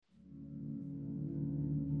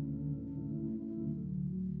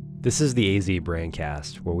This is the AZ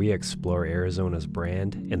Brandcast, where we explore Arizona's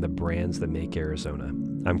brand and the brands that make Arizona.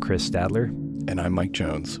 I'm Chris Stadler. And I'm Mike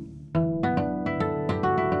Jones.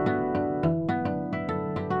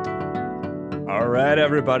 All right,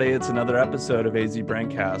 everybody, it's another episode of AZ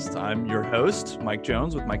Brandcast. I'm your host, Mike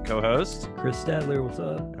Jones, with my co-host, Chris Stadler, what's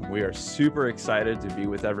up? And we are super excited to be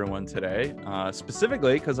with everyone today,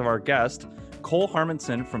 specifically because of our guest, Cole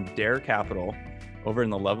Harmonson from Dare Capital over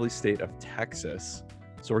in the lovely state of Texas.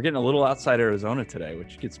 So we're getting a little outside Arizona today,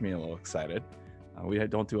 which gets me a little excited. We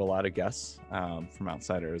don't do a lot of guests from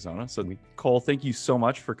outside Arizona. So Cole, thank you so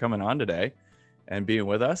much for coming on today and being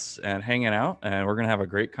with us and hanging out. And we're going to have a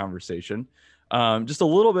great conversation. Just a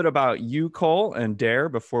little bit about you, Cole, and Dare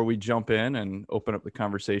before we jump in and open up the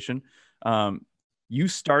conversation. You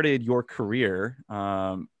started your career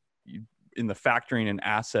in the factoring and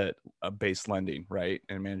asset-based lending, right?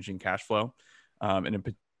 And managing cash flow. And in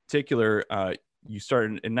particular, you started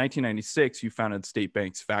in 1996, you founded State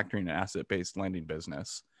Bank's factoring and asset-based lending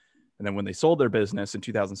business. And then when they sold their business in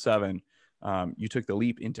 2007, you took the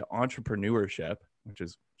leap into entrepreneurship, which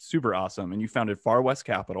is super awesome. And you founded Far West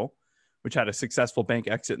Capital, which had a successful bank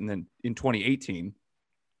exit in 2018.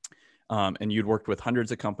 And you'd worked with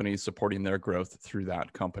hundreds of companies supporting their growth through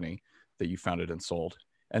that company that you founded and sold.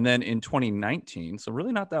 And then in 2019, so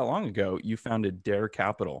really not that long ago, you founded Dare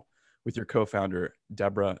Capital with your co-founder,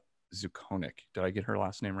 Deborah Zukonik. Did I get her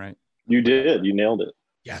last name right? You did. You nailed it.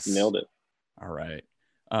 Yes. You nailed it. All right.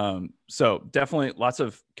 So definitely lots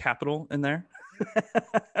of capital in there.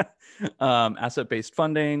 Asset-based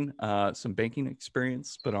funding, some banking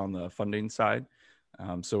experience, but on the funding side.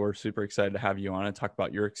 So we're super excited to have you on and talk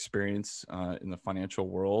about your experience in the financial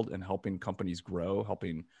world and helping companies grow,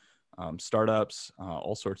 helping startups,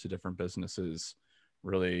 all sorts of different businesses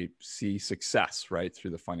really see success right through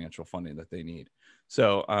the financial funding that they need.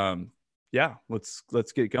 So yeah, let's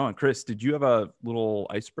get going. Chris, did you have a little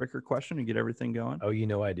icebreaker question to get everything going? Oh, you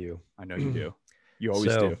know I do. I know you do. You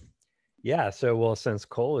always do. Yeah. So, since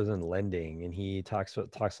Cole is in lending and he talks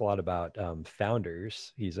a lot about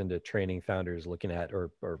founders, he's into training founders, looking at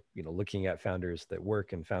looking at founders that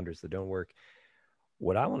work and founders that don't work.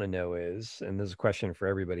 What I want to know is, and this is a question for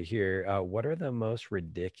everybody here, what are the most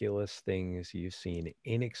ridiculous things you've seen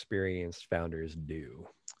inexperienced founders do?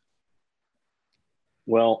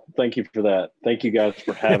 Well, thank you for that. Thank you guys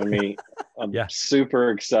for having me. I'm super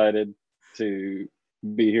excited to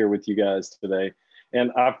be here with you guys today.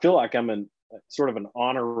 And I feel like I'm sort of an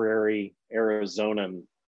honorary Arizonan.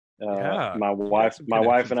 My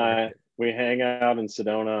wife and I, we hang out in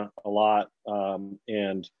Sedona a lot.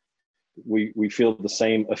 And we feel the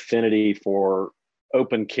same affinity for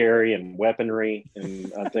open carry and weaponry.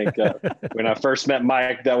 And I think when I first met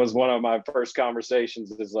Mike, that was one of my first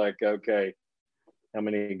conversations. Is like, okay, how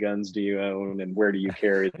many guns do you own and where do you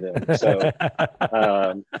carry them? So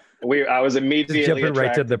I was immediately jumping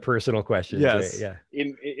right to the personal questions. Yes. Right? Yeah.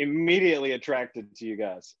 Immediately attracted to you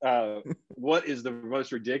guys. What is the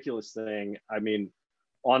most ridiculous thing? I mean,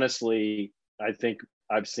 honestly, I think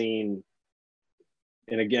I've seen,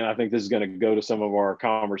 and again, I think this is going to go to some of our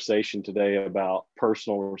conversation today about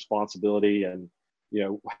personal responsibility and,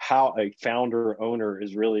 how a founder owner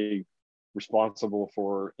is really responsible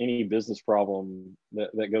for any business problem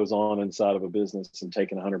that goes on inside of a business and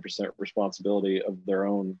taking 100% responsibility of their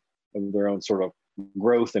own sort of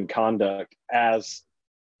growth and conduct as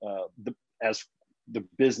the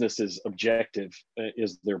business's objective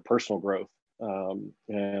is their personal growth.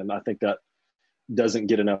 And I think that doesn't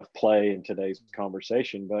get enough play in today's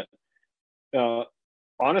conversation, but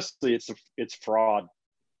honestly, it's fraud.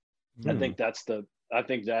 I think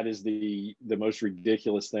that is the most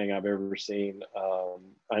ridiculous thing I've ever seen.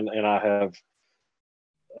 And I have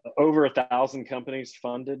over 1,000 companies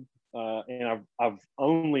funded, and I've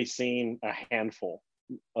only seen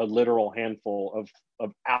a literal handful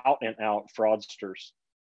of out and out fraudsters.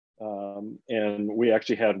 And we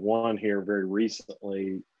actually had one here very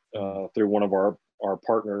recently through one of our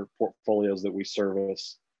partner portfolios that we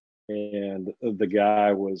service. And the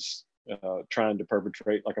guy was trying to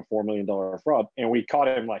perpetrate like a $4 million fraud, and we caught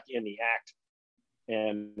him like in the act.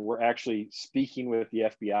 And we're actually speaking with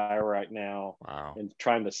the FBI right now. Wow. And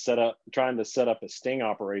trying to set up a sting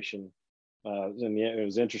operation. And it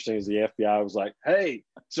was interesting as the FBI was like, "Hey,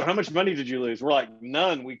 so how much money did you lose?" We're like,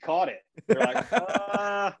 "None. We caught it." They're like,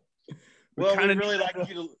 "Well, we'd really like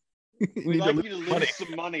you to lose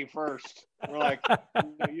some money first." We're like,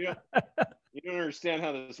 "You don't understand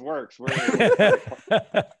how this works. We're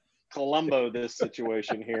Columbo this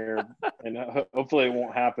situation here, and hopefully it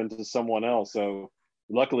won't happen to someone else." So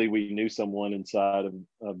luckily we knew someone inside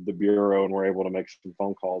of the bureau and were able to make some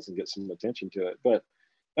phone calls and get some attention to it. But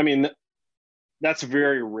I mean, that's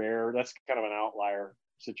very rare. That's kind of an outlier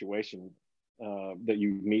situation, that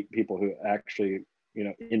you meet people who actually,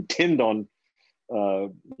 intend on,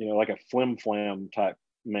 like a flim flam type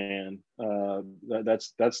man.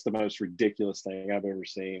 That's the most ridiculous thing I've ever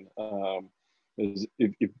seen. Is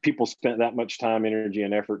if people spent that much time, energy,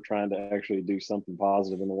 and effort trying to actually do something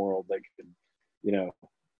positive in the world, they could,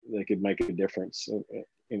 they could make a difference.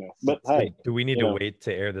 But So hey, do we need to wait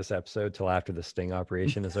to air this episode till after the sting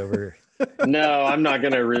operation is over? No, I'm not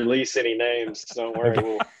going to release any names. Don't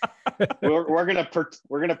worry. We're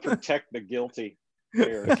gonna protect the guilty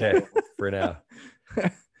here. Okay, for now.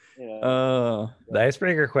 The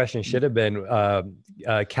icebreaker question should have been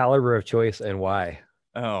caliber of choice and why.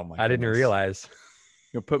 Oh my! I didn't realize.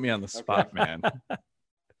 You'll put me on the spot, man. Do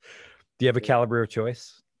you have a caliber of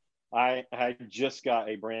choice? I just got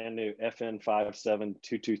a brand new FN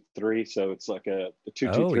 57223, so it's like a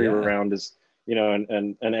 223 round is,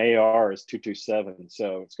 and an AR is 227,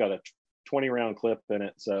 so it's got a 20 round clip in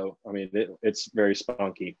it. So I mean, it's very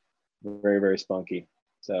spunky, very, very spunky.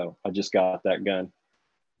 So I just got that gun.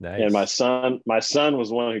 Nice. And my son was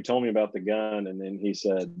the one who told me about the gun, and then he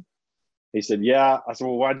said, yeah. I said,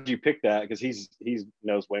 well, why did you pick that? Because he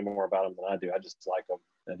knows way more about them than I do. I just like them.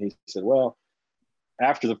 And he said, well,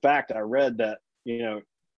 after the fact, I read that,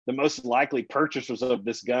 the most likely purchasers of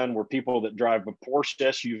this gun were people that drive a Porsche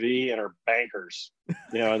SUV and are bankers.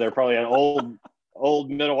 They're probably an old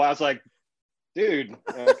middle. I was like, dude,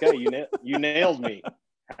 okay, you nailed me.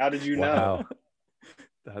 How did you know?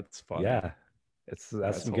 That's funny. Yeah, that's some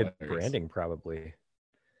hilarious. Good branding, probably.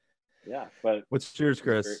 Yeah, but what's yours,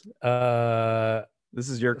 Chris? This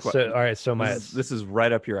is your question. So, all right, so this is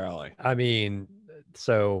right up your alley. I mean,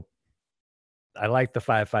 so I like the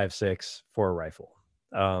 5.56 for a rifle.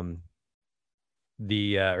 Or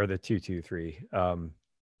the 223. But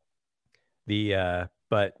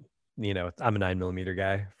I'm a 9mm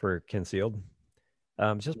guy for concealed.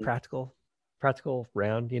 Just practical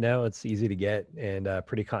round. It's easy to get and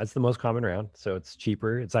it's the most common round, so it's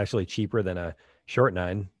cheaper. It's actually cheaper than a short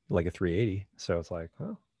 9, like a 380. So it's like,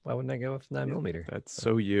 oh, why wouldn't I go with 9mm? That's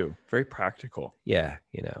so very practical. Yeah,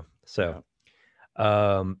 So,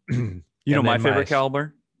 my favorite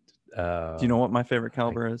caliber. Do you know what my favorite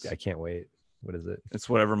caliber is? I can't wait. What is it? It's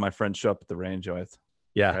whatever my friends show up at the range with.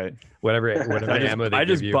 Yeah, right. Whatever ammo they I give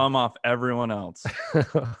just you. bum off everyone else.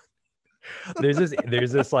 there's this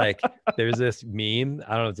meme.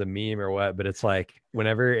 I don't know if it's a meme or what, but it's like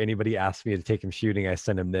whenever anybody asks me to take him shooting, I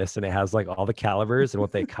send him this, and it has like all the calibers and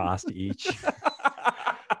what they cost each,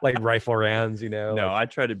 like rifle rounds. No, I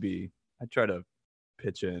try to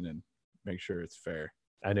pitch in and make sure it's fair.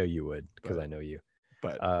 I know you would, because I know you.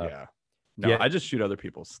 But I just shoot other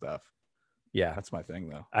people's stuff. Yeah, that's my thing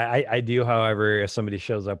though. I do, however, if somebody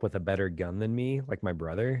shows up with a better gun than me, like my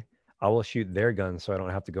brother, I will shoot their gun so I don't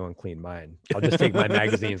have to go and clean mine. I'll just take my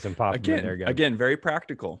magazines and pop them in their gun. Again, very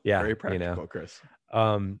practical. Yeah, very practical, Chris.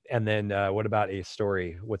 And then what about a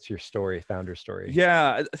story? What's your story, founder story?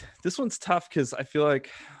 Yeah, this one's tough because I feel like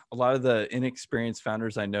a lot of the inexperienced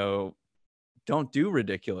founders I know don't do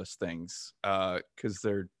ridiculous things because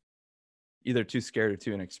they're either too scared or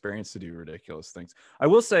too inexperienced to do ridiculous things. I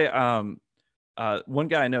will say, one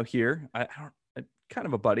guy I know here, kind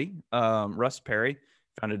of a buddy, Russ Perry,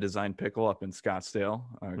 founded Design Pickle up in Scottsdale,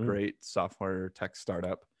 a great software tech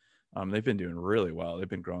startup. They've been doing really well. They've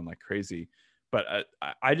been growing like crazy. But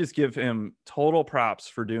I just give him total props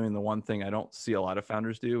for doing the one thing I don't see a lot of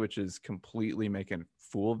founders do, which is completely making a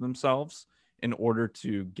fool of themselves in order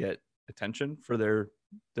to get attention for their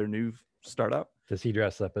new startup. Does he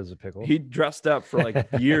dress up as a pickle? He dressed up for like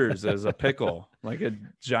years as a pickle, like a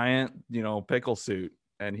giant, pickle suit.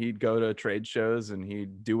 And he'd go to trade shows and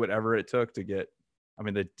he'd do whatever it took to get. I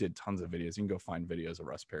mean, they did tons of videos. You can go find videos of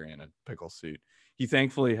Russ Perry in a pickle suit. He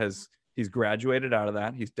thankfully he's graduated out of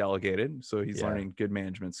that. He's delegated. So he's learning good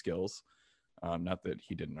management skills. Not that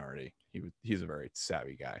he didn't already. He's a very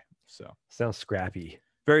savvy guy. So sounds scrappy.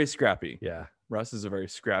 Very scrappy. Yeah. Russ is a very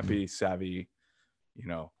scrappy, savvy,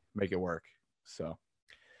 make it work. So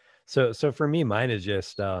for me, mine is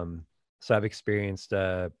just so I've experienced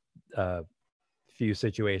a few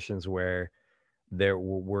situations where there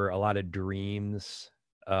were a lot of dreams,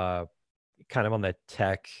 kind of on the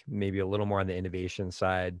tech, maybe a little more on the innovation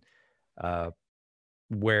side,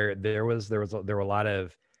 where there were a lot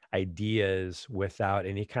of ideas without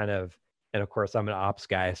any kind of, and of course I'm an ops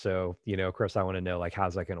guy, so of course I want to know, like,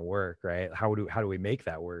 how's that going to work, right? How do we make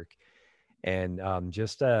that work? And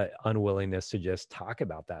just unwillingness to just talk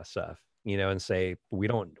about that stuff, and say, we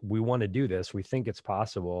want to do this. We think it's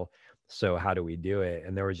possible. So how do we do it?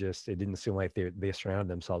 And it didn't seem like they surrounded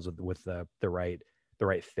themselves with the right the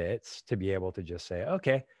right fits to be able to just say,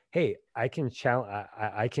 okay, hey, I can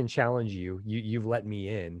challenge you. You've let me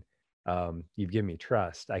in. You've given me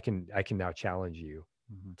trust. I can now challenge you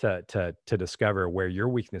to discover where your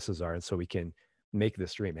weaknesses are, and so we can make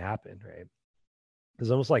this dream happen, right? It's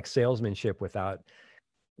almost like salesmanship without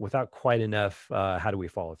quite enough how do we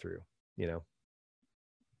follow through, you know?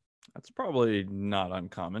 That's probably not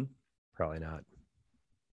uncommon. Probably not.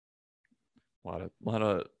 A lot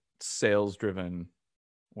of sales driven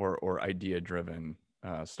or idea driven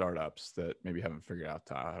startups that maybe haven't figured out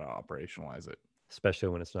how to operationalize it. Especially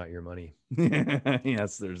when it's not your money.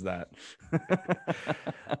 Yes, there's that.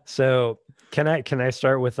 So can I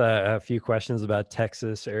start with a few questions about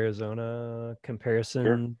Texas, Arizona comparison?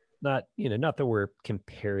 Sure. Not that we're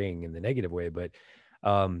comparing in the negative way, but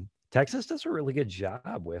Texas does a really good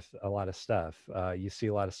job with a lot of stuff. You see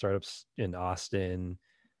a lot of startups in Austin.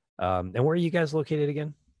 And where are you guys located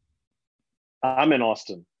again? I'm in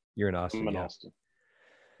Austin. You're in Austin. I'm in yeah. Austin.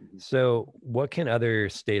 So what can other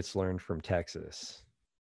states learn from Texas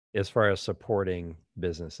as far as supporting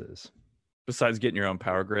businesses? Besides getting your own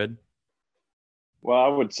power grid? Well, I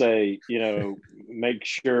would say, make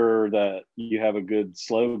sure that you have a good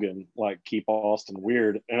slogan like "Keep Austin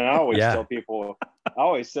Weird." And I always tell people, I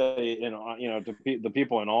always say, to the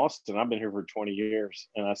people in Austin, I've been here for 20 years,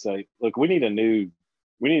 and I say, look, we need a new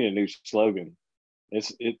slogan.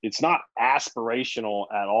 It's not aspirational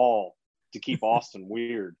at all to keep Austin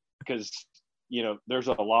weird, because there's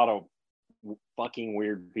a lot of fucking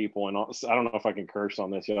weird people, and I don't know if I can curse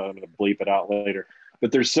on this. I'm going to bleep it out later.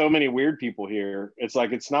 But there's so many weird people here. It's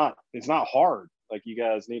like it's not hard. Like, you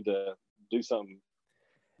guys need to do something,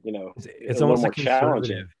 it's a almost little more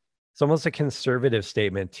challenging. It's almost a conservative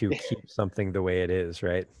statement to keep something the way it is,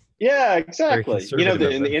 right? Yeah, exactly.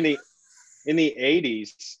 In the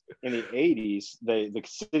 80s, the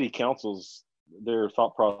city councils, their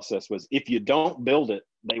thought process was, if you don't build it,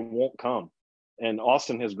 they won't come. And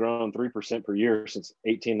Austin has grown 3% per year since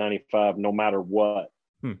 1895, no matter what.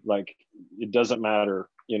 Like, it doesn't matter,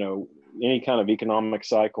 any kind of economic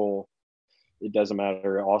cycle, it doesn't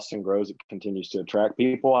matter. Austin grows, it continues to attract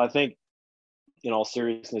people. I think, in all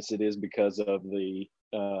seriousness, it is because of the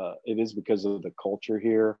culture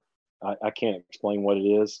here. I can't explain what it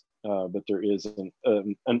is, but there is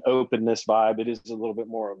an openness vibe. It is a little bit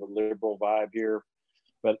more of a liberal vibe here,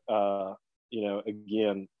 but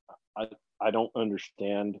again, I don't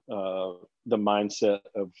understand the mindset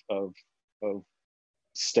of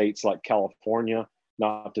states like California.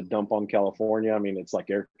 Not to dump on California. I mean, it's like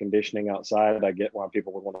air conditioning outside. I get why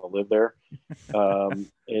people would want to live there.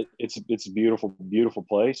 It's a beautiful, beautiful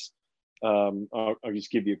place. I'll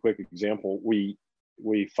just give you a quick example. We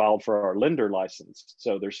filed for our lender license.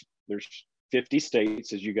 So there's 50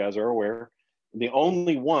 states, as you guys are aware. The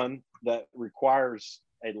only one that requires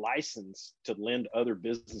a license to lend other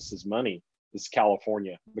businesses money is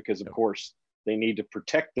California, because of course they need to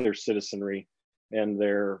protect their citizenry and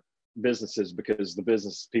their businesses, because the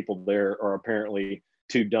business people there are apparently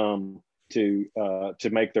too dumb to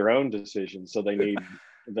make their own decisions. So they need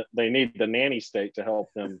the nanny state to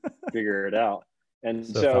help them figure it out. And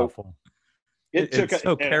so it took.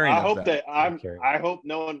 So caring. I hope that I hope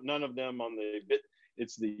none of them on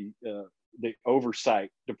it's the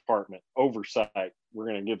oversight department. Oversight. We're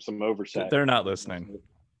going to give some oversight. They're not listening.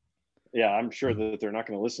 Yeah, I'm sure that they're not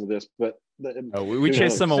going to listen to this, but we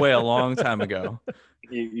chased them away a long time ago.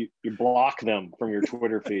 You block them from your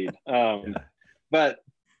Twitter feed. But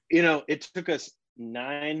it took us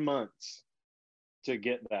 9 months to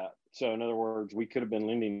get that. So in other words, we could have been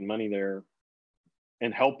lending money there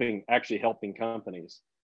and actually helping companies.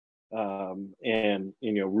 And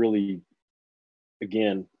really,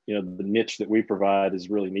 again, the niche that we provide is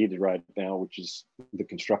really needed right now, which is the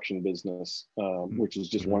construction business, which is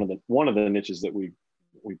just one of the niches that we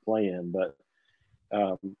play in. But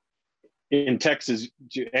in Texas,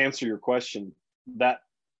 to answer your question, that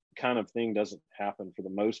kind of thing doesn't happen for the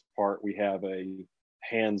most part. We have a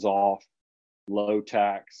hands-off, low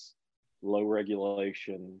tax, low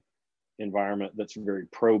regulation environment that's very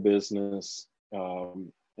pro-business.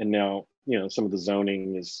 And now, some of the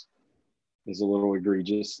zoning is a little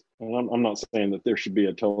egregious. And I'm not saying that there should be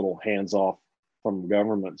a total hands-off from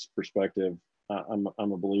government's perspective. I'm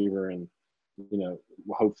a believer in,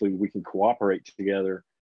 hopefully we can cooperate together,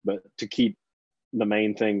 but to keep the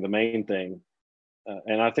main thing.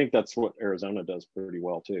 And I think that's what Arizona does pretty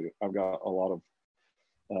well too. I've got a lot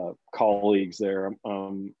of colleagues there.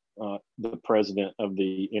 The president of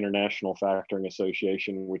the International Factoring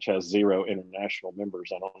Association, which has 0 international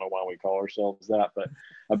members. I don't know why we call ourselves that, but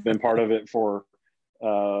I've been part of it for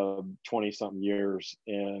 20 something years.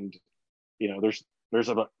 And, there's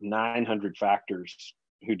about 900 factors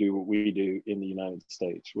who do what we do in the United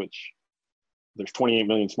States, which there's 28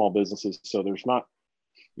 million small businesses. So there's not,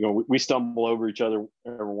 we stumble over each other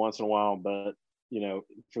every once in a while, but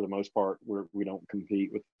for the most part, we don't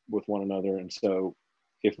compete with one another. And so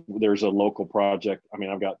if there's a local project, I mean,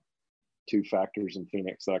 I've got 2 factors in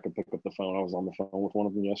Phoenix that I could pick up the phone. I was on the phone with one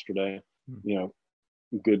of them yesterday,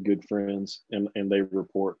 good friends, and they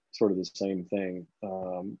report sort of the same thing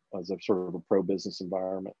as a sort of a pro-business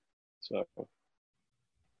environment. So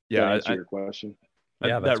yeah, to answer your question.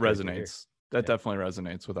 That resonates. That definitely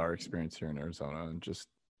resonates with our experience here in Arizona, and just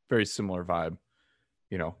very similar vibe,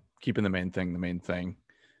 keeping the main thing.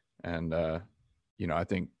 And, I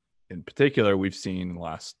think in particular, we've seen in the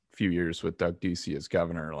last few years with Doug Ducey as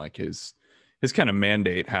governor, like his kind of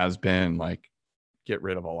mandate has been like, get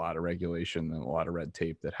rid of a lot of regulation and a lot of red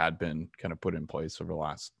tape that had been kind of put in place over the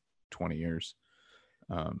last 20 years.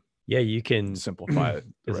 You can simplify the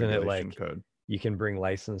isn't regulation it like code. You can bring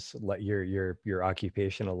your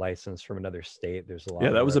occupational license from another state. There's a lot.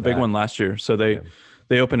 Yeah, that was a big one last year. So they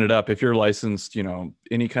opened it up. If you're licensed,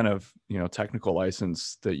 any kind of, technical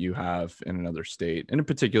license that you have in another state, and in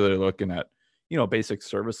particular looking at, basic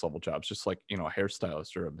service level jobs, just like, a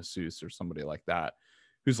hairstylist or a masseuse or somebody like that,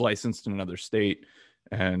 who's licensed in another state.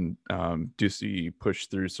 And Ducey pushed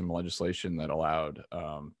through some legislation that allowed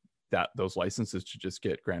those licenses to just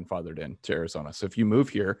get grandfathered into Arizona. So if you move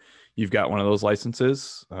here, you've got one of those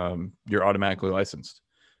licenses, you're automatically licensed.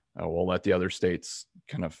 We'll let the other states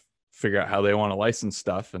kind of figure out how they want to license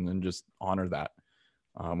stuff and then just honor that,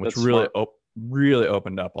 which really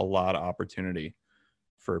opened up a lot of opportunity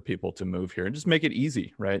for people to move here and just make it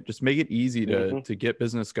easy, right? Just make it easy to get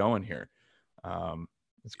business going here.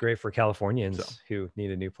 It's great for Californians who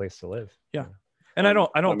need a new place to live. Yeah. And I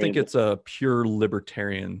don't think it's a pure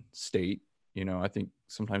libertarian state. I think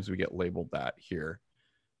sometimes we get labeled that here.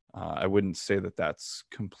 I wouldn't say that that's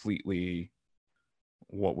completely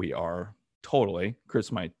what we are. Totally.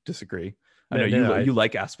 Chris might disagree. I know you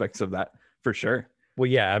like aspects of that for sure.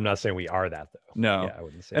 Well, yeah, I'm not saying we are that though. No, yeah, I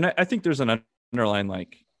wouldn't say. And I think there's an underlying,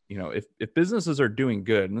 like, if businesses are doing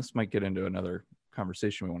good, and this might get into another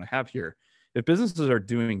conversation we want to have here. If businesses are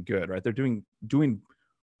doing good, right? They're doing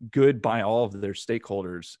good by all of their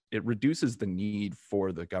stakeholders, it reduces the need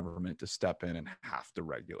for the government to step in and have to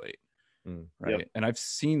regulate. Right. Yep. And I've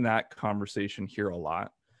seen that conversation here a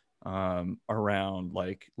lot around,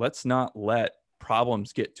 like, let's not let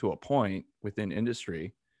problems get to a point within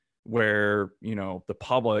industry where, the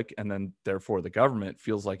public and then therefore the government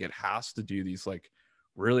feels like it has to do these like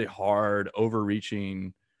really hard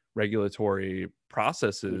overreaching regulatory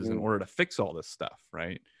processes in order to fix all this stuff.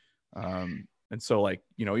 Right. And so, like,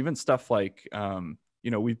 even stuff like,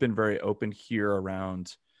 we've been very open here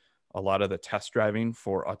around a lot of the test driving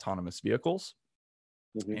for autonomous vehicles.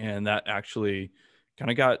 And that actually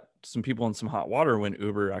kind of got some people in some hot water when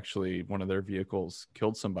Uber actually, one of their vehicles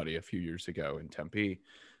killed somebody a few years ago in Tempe.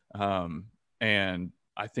 And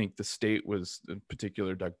I think the state was, in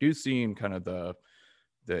particular, Doug Ducey and kind of the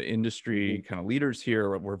industry kind of leaders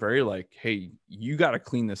here were very like, hey, you got to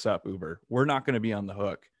clean this up, Uber. We're not going to be on the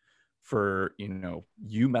hook for,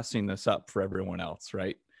 you messing this up for everyone else.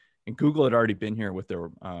 Right. And Google had already been here with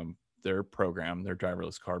their program, their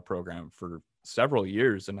driverless car program, for several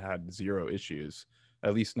years and had zero issues,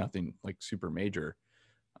 at least nothing like super major,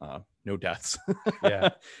 no deaths. Yeah.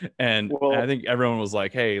 And I think everyone was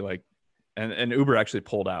like, hey, like, and Uber actually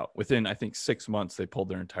pulled out within, I think, 6 months, they pulled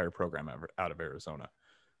their entire program out of Arizona.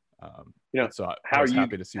 So I was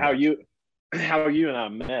happy to see how you and I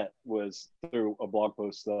met was through a blog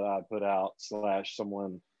post that I put out /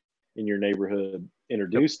 someone in your neighborhood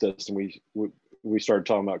introduced us, and we started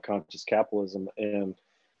talking about conscious capitalism and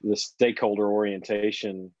the stakeholder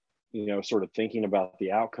orientation, sort of thinking about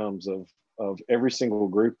the outcomes of every single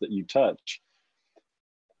group that you touch.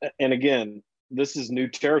 And again, this is new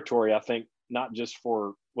territory, I think, not just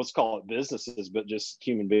for, let's call it businesses, but just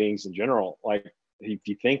human beings in general. Like, if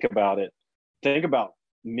you think about it, think about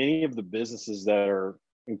many of the businesses that are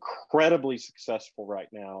incredibly successful right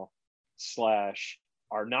now /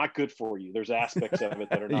 are not good for you. There's aspects of it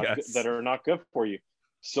that are not that are not good for you.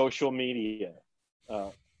 Social media,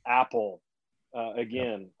 Apple.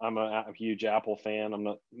 Again, I'm a huge Apple fan.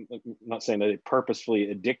 I'm not saying that they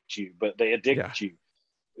purposefully addict you, but they addict you.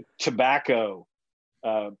 Tobacco,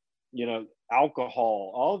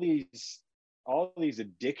 alcohol, all these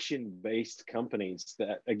addiction-based companies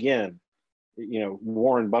that, again,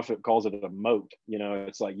 Warren Buffett calls it a moat.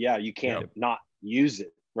 It's like, you can't not use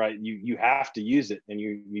it, right? You have to use it, and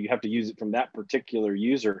you have to use it from that particular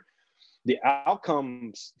user. The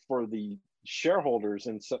outcomes for the shareholders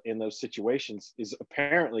in those situations is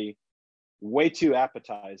apparently way too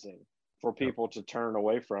appetizing for people to turn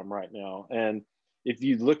away from right now. And if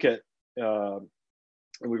you look at,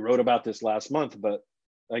 we wrote about this last month, but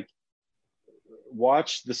like,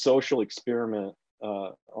 watch The Social Experiment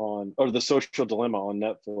or The Social Dilemma on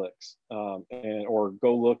Netflix, or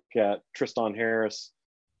go look at Tristan Harris,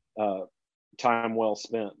 Time Well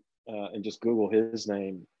Spent, and just Google his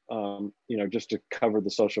name, just to cover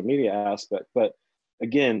the social media aspect. But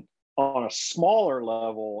again, on a smaller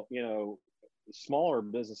level, smaller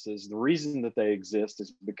businesses, the reason that they exist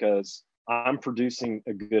is because I'm producing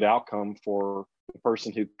a good outcome for the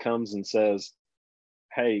person who comes and says,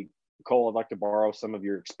 hey, Cole, I'd like to borrow some of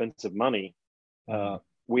your expensive money.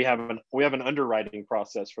 We have an underwriting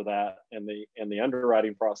process for that, and the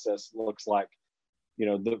underwriting process looks like,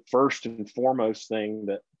 the first and foremost thing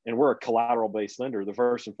and we're a collateral-based lender. The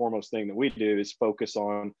first and foremost thing that we do is focus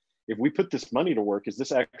on, if we put this money to work, is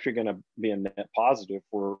this actually going to be a net positive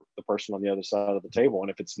for the person on the other side of the table? And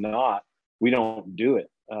if it's not, we don't do it.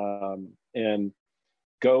 And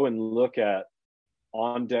go and look at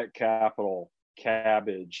On Deck Capital,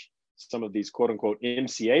 Cabbage, some of these quote unquote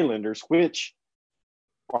MCA lenders, which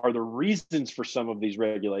are the reasons for some of these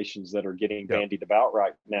regulations that are getting bandied about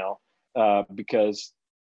right now, because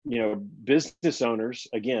business owners,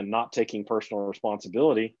 again, not taking personal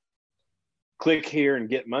responsibility, click here and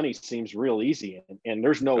get money seems real easy, and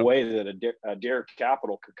there's no way that a Dare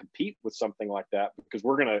Capital could compete with something like that, because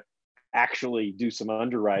we're going to actually do some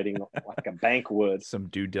underwriting like a bank would, some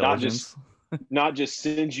due diligence. Not just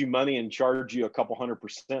send you money and charge you a couple 100%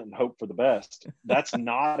 and hope for the best. That's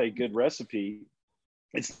not a good recipe.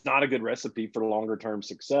 It's not a good recipe for longer term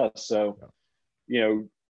success. So,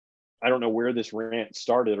 I don't know where this rant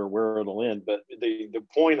started or where it'll end, but the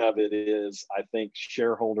point of it is, I think,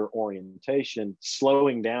 shareholder orientation,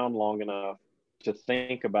 slowing down long enough to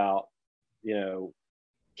think about,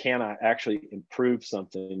 can I actually improve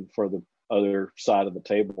something for the other side of the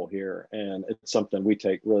table here? And it's something we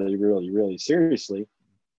take really, really, really seriously.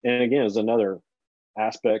 And again, is another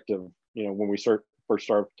aspect of, when we first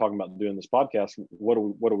started talking about doing this podcast, what do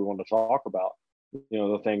we want to talk about?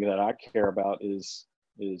 The thing that I care about is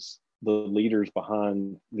the leaders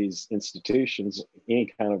behind these institutions,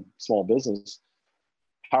 any kind of small business.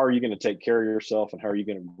 How are you going to take care of yourself, and how are you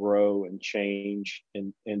going to grow and change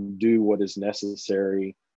and do what is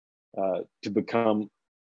necessary to become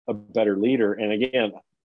a better leader? And again,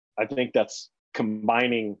 I think that's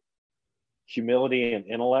combining humility and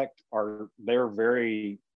intellect. They're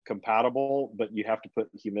very compatible, but you have to put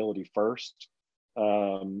humility first,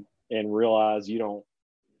 and realize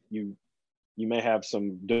you may have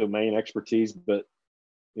some domain expertise, but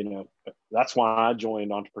that's why I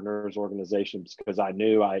joined Entrepreneurs Organizations, because I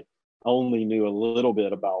knew I only knew a little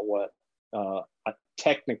bit about what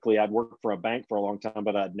technically I'd worked for a bank for a long time,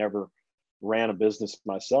 but I'd never ran a business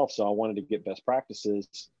myself. So I wanted to get best practices.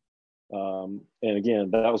 And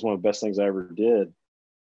again, that was one of the best things I ever did,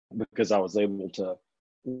 because I was able to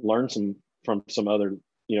learn from some other,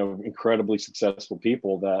 incredibly successful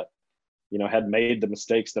people that, had made the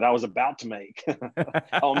mistakes that I was about to make.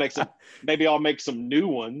 I'll make some new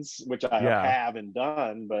ones, which I have and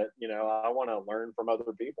done, but I want to learn from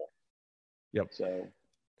other people. Yep.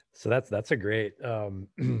 So that's a great, I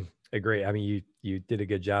mean, you did a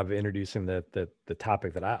good job of introducing the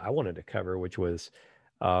topic that I wanted to cover, which was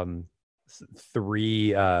the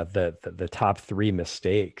top three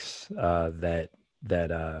mistakes that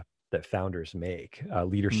founders make,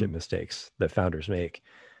 leadership mistakes that founders make.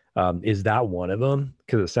 Is that one of them?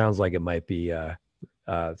 Because it sounds like it might be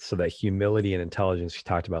so that humility and intelligence you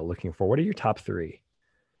talked about looking for. What are your top three?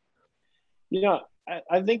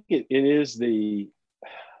 I think it is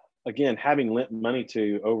again, having lent money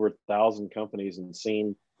to over 1,000 companies and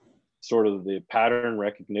seen sort of the pattern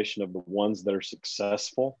recognition of the ones that are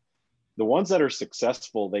successful. The ones that are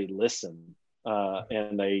successful, they listen,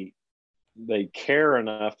 and they care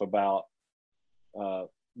enough about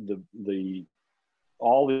the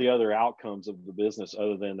all the other outcomes of the business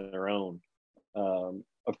other than their own.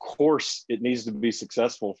 Of course, it needs to be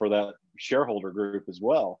successful for that shareholder group as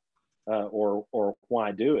well, or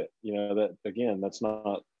why do it? That again, that's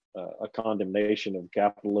not a condemnation of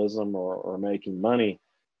capitalism or making money,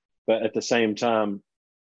 but at the same time,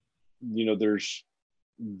 there's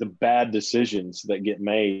the bad decisions that get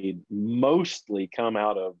made mostly come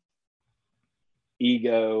out of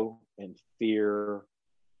ego and fear,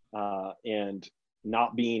 and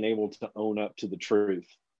not being able to own up to the truth,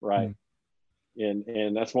 right?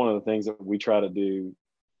 And that's one of the things that we try to do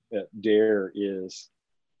at Dare is,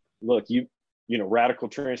 look, radical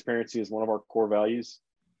transparency is one of our core values.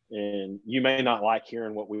 And you may not like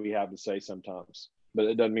hearing what we have to say sometimes, but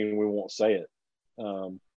it doesn't mean we won't say it.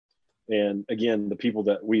 And again, the people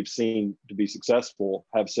that we've seen to be successful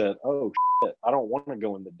have said, oh, shit, I don't want to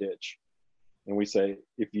go in the ditch. And we say,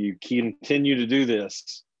 if you continue to do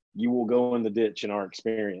this, you will go in the ditch in our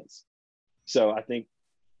experience. So I think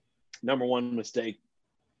number one mistake,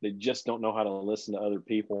 they just don't know how to listen to other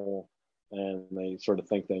people, and they sort of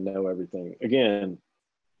think they know everything. Again,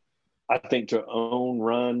 I think to own,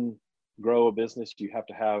 run, grow a business, you have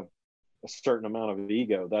to have a certain amount of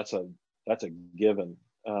ego. That's a given.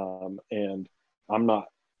 And I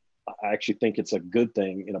actually think it's a good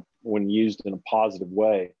thing when used in a positive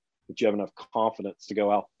way, that you have enough confidence to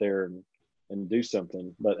go out there and do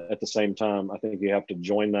something. But at the same time, I think you have to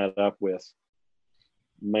join that up with,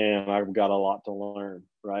 man, I've got a lot to learn,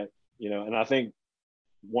 right? And I think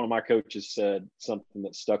one of my coaches said something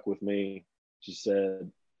that stuck with me. She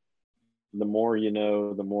said, the more you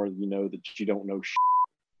know, the more you know that you don't know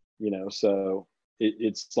shit. So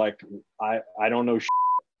it's like, I don't know shit,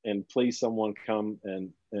 and please someone come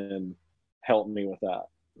and help me with that.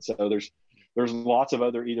 So there's lots of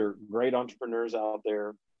other either great entrepreneurs out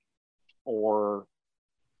there, or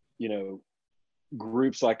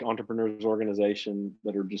groups like Entrepreneurs Organization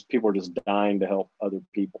that are just, people are just dying to help other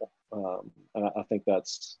people. And I think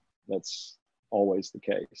that's always the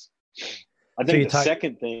case. I think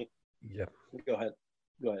second thing. Yeah. Go ahead.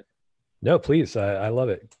 No, please. I love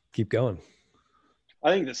it. Keep going.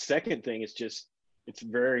 I think the second thing is just, this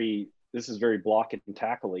is very block and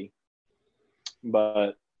tackly,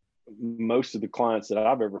 but most of the clients that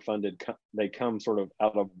I've ever funded, they come sort of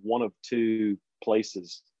out of one of two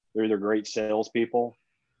places. They're either great salespeople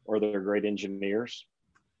or they're great engineers,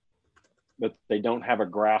 but they don't have a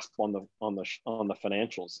grasp on the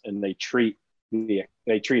financials, and they treat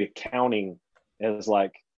accounting as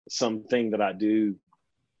like something that I do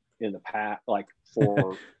in the past, like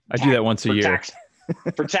for I do that once a year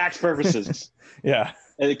for tax purposes. Yeah,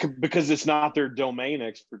 and because it's not their domain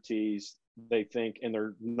expertise, they think, and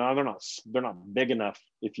they're not big enough,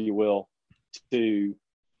 if you will, to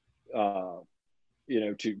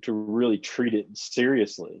to really treat it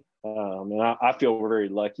seriously. And I feel we're very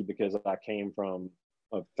lucky, because I came from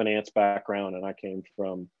a finance background, and I came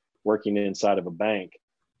from working inside of a bank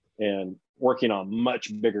and working on much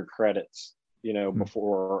bigger credits,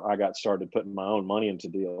 before I got started putting my own money into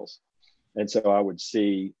deals. And so I would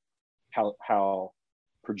see how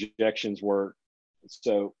projections work.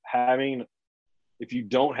 So if you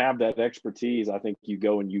don't have that expertise, I think you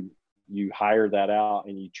go and you hire that out,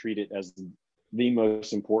 and you treat it as the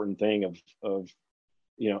most important thing of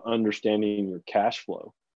understanding your cash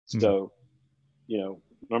flow. So,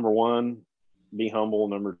 number one, be humble.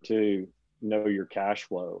 Number two, know your cash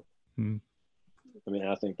flow. I mean,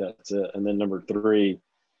 I think that's it. And then number three,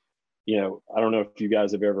 I don't know if you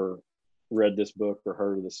guys have ever read this book or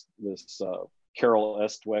heard of this Carol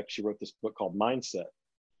S. Dweck. She wrote this book called Mindset.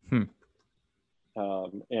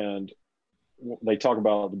 And they talk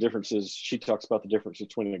about the differences. She talks about the difference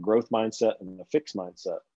between a growth mindset and a fixed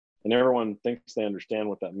mindset. And everyone thinks they understand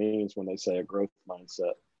what that means when they say a growth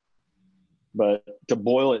mindset. But to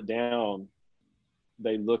boil it down,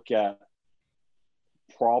 they look at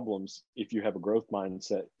problems. If you have a growth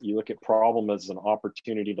mindset, you look at problem as an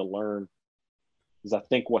opportunity to learn. Because I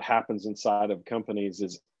think what happens inside of companies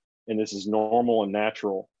is, and this is normal and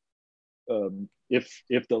natural,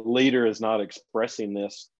 if the leader is not expressing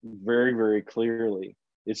this very, very clearly,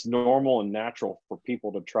 it's normal and natural for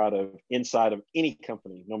people to try to, inside of any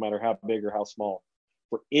company, no matter how big or how small,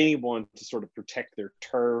 for anyone to sort of protect their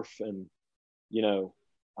turf. And,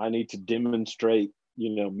 I need to demonstrate,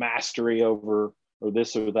 mastery over or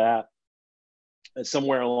this or that. And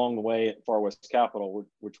somewhere along the way at Far West Capital,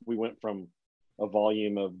 which we went from a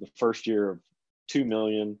volume of the first year of 2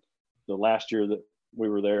 million, the last year that we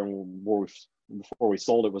were there and before we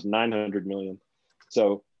sold it was 900 million.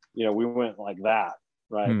 So, we went like that,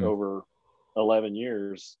 right, over 11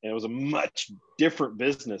 years. And it was a much different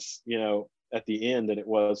business, at the end than it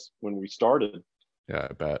was when we started. Yeah,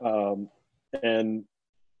 I bet. And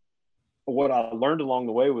what I learned along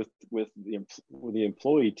the way with the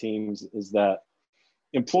employee teams is that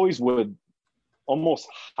employees would almost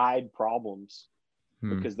hide problems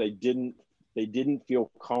because they didn't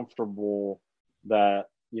feel comfortable that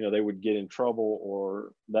they would get in trouble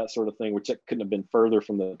or that sort of thing, which it couldn't have been further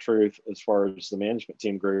from the truth as far as the management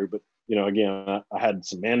team grew. But again, I had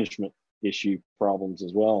some management issue problems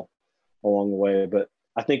as well along the way. But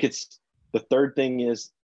I think it's the third thing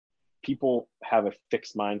is people have a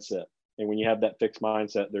fixed mindset, and when you have that fixed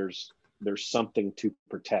mindset, there's something to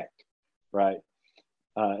protect, right?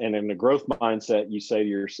 And in the growth mindset, you say to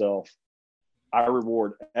yourself, I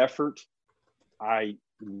reward effort. I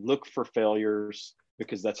look for failures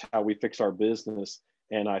because that's how we fix our business.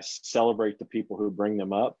 And I celebrate the people who bring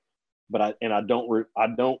them up. But I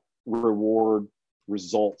don't reward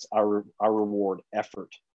results. I reward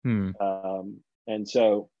effort. And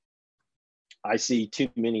so I see too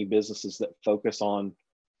many businesses that focus on,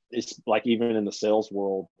 it's like even in the sales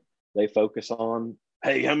world, they focus on,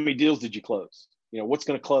 hey, how many deals did you close? What's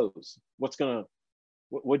going to close?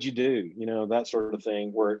 What'd you do? That sort of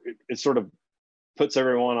thing, where it sort of puts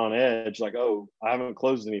everyone on edge, like, oh, I haven't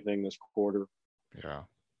closed anything this quarter. Yeah.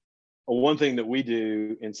 One thing that we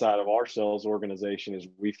do inside of our sales organization is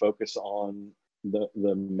we focus on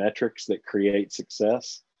the metrics that create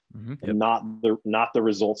success, and not the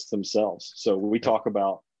results themselves. So we talk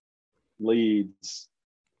about leads,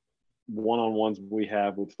 one-on-ones we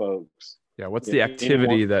have with folks. Yeah. What's the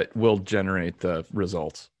activity that will generate the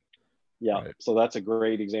results? Yeah. Right. So that's a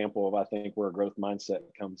great example of, I think, where a growth mindset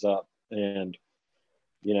comes up. And,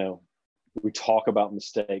 we talk about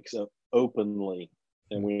mistakes openly,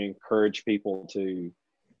 and we encourage people to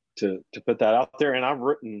put that out there. And I've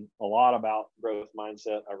written a lot about growth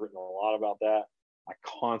mindset. I've written a lot about that. I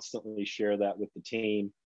constantly share that with the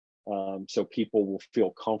team, so people will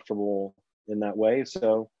feel comfortable in that way.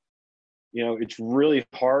 So, it's really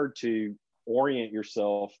hard to orient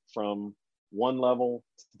yourself from one level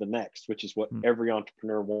to the next, which is what every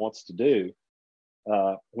entrepreneur wants to do,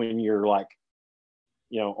 when you're like,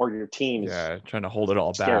 or your team is trying to hold it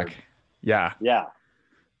all scared. back. Yeah.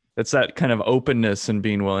 It's that kind of openness and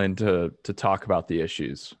being willing to talk about the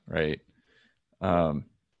issues, right? And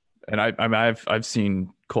I've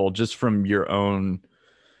seen, Cole, just from your own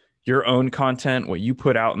content, what you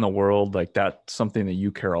put out in the world, like that's something that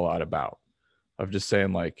you care a lot about, of just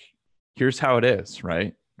saying, like, here's how it is,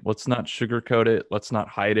 right? Let's not sugarcoat it. Let's not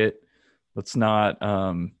hide it. Let's not,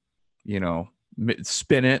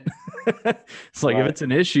 spin it. It's like, if it's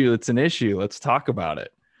an issue, it's an issue. Let's talk about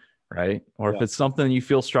it. Right. Or if it's something you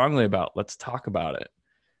feel strongly about, let's talk about it.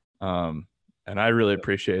 And I really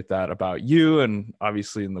appreciate that about you. And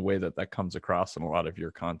obviously in the way that comes across in a lot of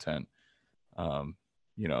your content,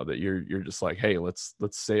 that you're just like, hey, let's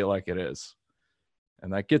say it like it is.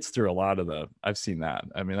 And that gets through a lot of I've seen that.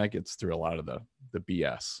 I mean, that gets through a lot of the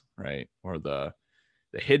BS, right? Or the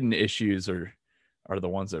hidden issues are the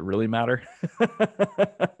ones that really matter.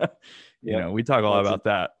 We talk a lot about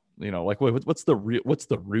that. Like, what's the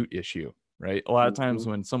root issue, right? A lot of times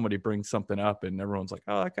when somebody brings something up and everyone's like,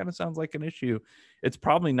 oh, that kind of sounds like an issue, it's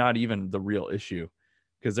probably not even the real issue,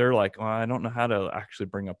 because they're like, well, I don't know how to actually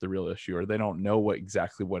bring up the real issue, or they don't know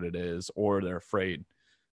exactly what it is, or they're afraid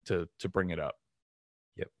to bring it up.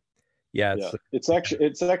 Yep. Yeah. It's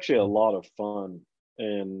actually a lot of fun,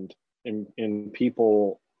 and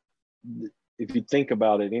people, if you think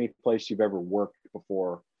about it, any place you've ever worked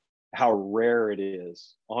before, how rare it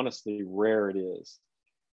is, honestly rare it is,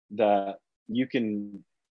 that you can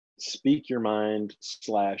speak your mind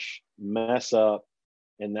 / mess up,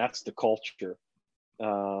 and that's the culture.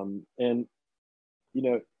 And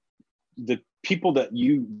the people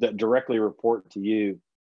that directly report to you,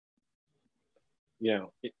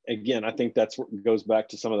 again, I think that's what goes back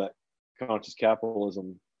to some of that conscious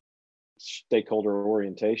capitalism stakeholder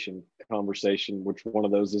orientation conversation, which one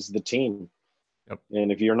of those is the team. Yep.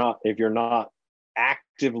 And if you're not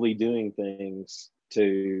actively doing things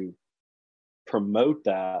to promote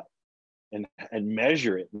that and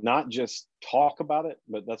measure it, not just talk about it,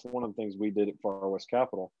 but that's one of the things we did at Far West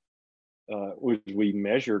Capital. We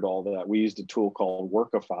measured all that. We used a tool called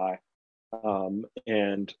Workify,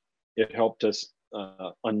 and it helped us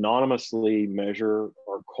anonymously measure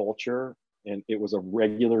our culture, and it was a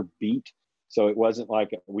regular beat. So it wasn't like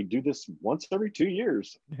we do this once every 2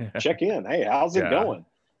 years, check in. Hey, how's it going?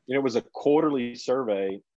 It was a quarterly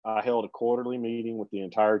survey. I held a quarterly meeting with the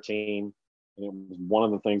entire team, and it was one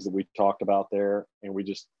of the things that we talked about there. And we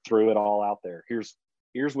just threw it all out there.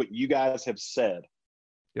 Here's what you guys have said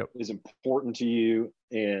is important to you,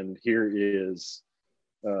 and here is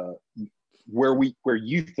where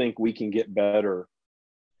you think we can get better,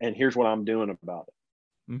 and here's what I'm doing about it.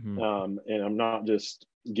 And I'm not just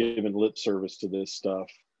giving lip service to this stuff.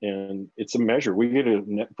 And it's a measure. We get a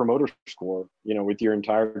net promoter score, with your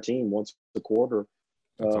entire team once a quarter.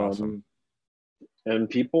 That's awesome. And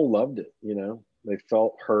people loved it. They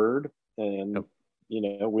felt heard, and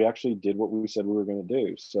we actually did what we said we were going to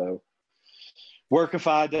do. So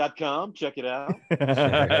Workify.com, check it out.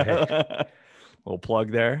 Little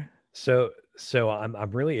plug there. So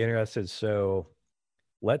I'm really interested. So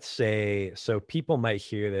let's say, so people might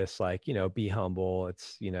hear this like, be humble.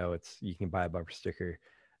 It's, you can buy a bumper sticker.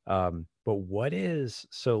 But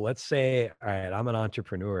so let's say, all right, I'm an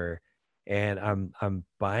entrepreneur and I'm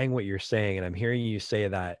buying what you're saying, and I'm hearing you say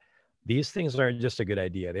that these things aren't just a good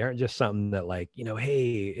idea. They aren't just something that like,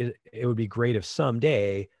 hey, it would be great if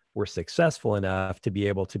someday we're successful enough to be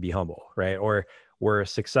able to be humble, right? Or we're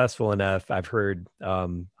successful enough. I've heard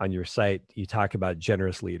on your site, you talk about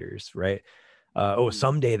generous leaders, right?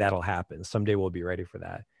 Someday that'll happen. Someday we'll be ready for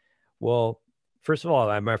that. Well, first of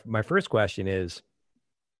all, my first question is,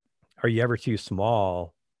 are you ever too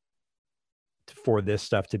small for this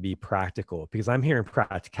stuff to be practical? Because I'm hearing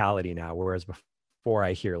practicality now, whereas before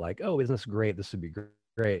I hear like, oh, isn't this great? This would be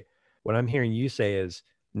great. What I'm hearing you say is,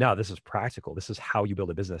 no, this is practical. This is how you build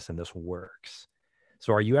a business and this works.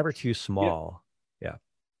 So are you ever too small? Yeah.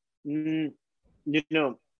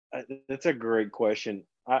 That's a great question.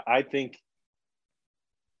 I think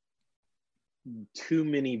too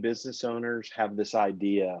many business owners have this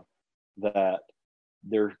idea that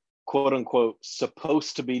they're quote unquote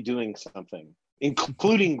supposed to be doing something,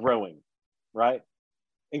 including growing, right?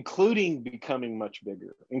 Including becoming much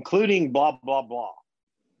bigger, including blah, blah, blah.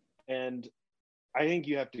 And I think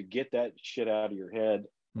you have to get that shit out of your head.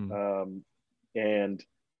 And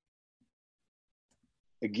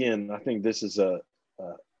again, I think this is a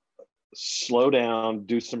slow down,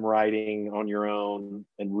 do some writing on your own,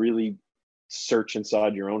 and really search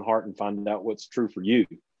inside your own heart and find out what's true for you.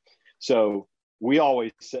 So we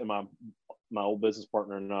always say, my old business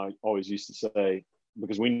partner and I always used to say,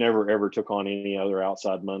 because we never ever took on any other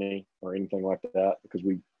outside money or anything like that, because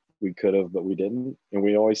we could have, but we didn't. And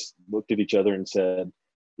we always looked at each other and said,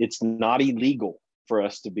 it's not illegal for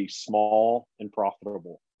us to be small and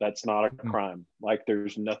profitable. That's not a crime. Like,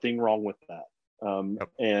 there's nothing wrong with that.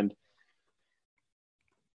 And,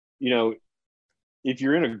 if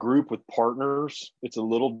you're in a group with partners, it's a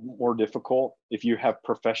little more difficult. If you have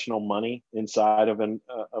professional money inside of an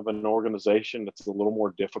organization, it's a little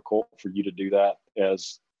more difficult for you to do that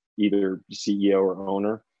as either CEO or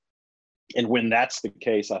owner. And when that's the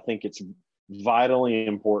case, I think it's vitally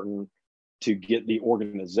important to get the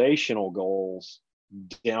organizational goals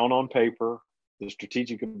down on paper, the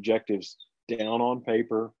strategic objectives down on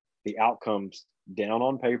paper, the outcomes down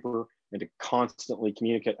on paper, and to constantly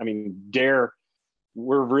communicate. I mean, Dare,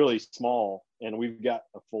 we're really small and we've got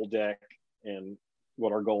a full deck and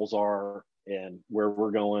what our goals are and where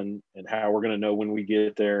we're going and how we're going to know when we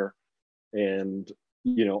get there. And,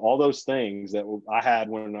 all those things that I had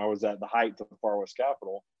when I was at the height of Far West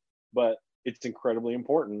Capital. But it's incredibly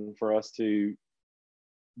important for us to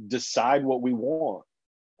decide what we want.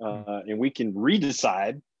 And we can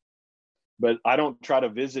redecide, but I don't try to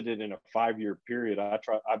visit it in a 5-year period. I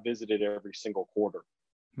visit it every single quarter.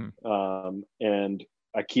 And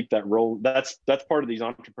I keep that role. That's part of these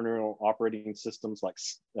entrepreneurial operating systems, like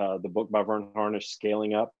the book by Vern Harnish,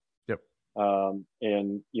 Scaling Up. Yep.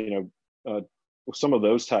 And some of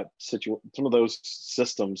those some of those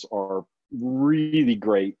systems are really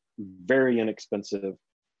great, very inexpensive,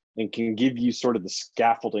 and can give you sort of the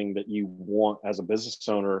scaffolding that you want as a business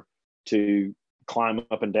owner to climb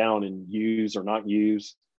up and down and use or not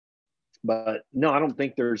use. But no, I don't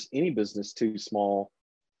think there's any business too small,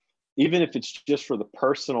 even if it's just for the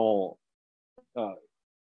personal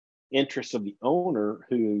interest of the owner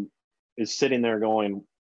who is sitting there going,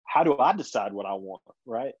 how do I decide what I want,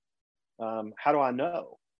 right? How do I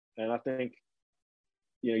know? And I think,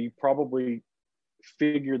 you probably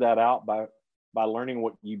figure that out by learning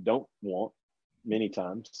what you don't want many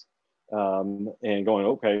times, and going,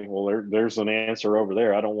 okay, well, there's an answer over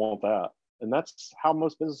there. I don't want that. And that's how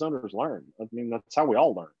most business owners learn. I mean, that's how we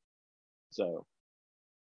all learn. So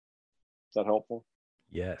is that helpful?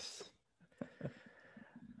 Yes. All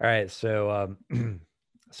right. So,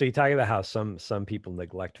 so you talk about how some people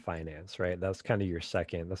neglect finance, right? That's kind of your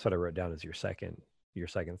second. That's what I wrote down as your second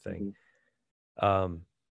thing.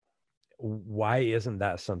 Why isn't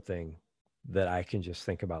that something that I can just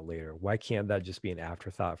think about later? Why can't that just be an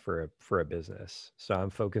afterthought for a business? So I'm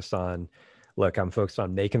focused on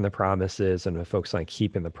making the promises, and I'm focused on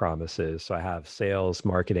keeping the promises. So I have sales,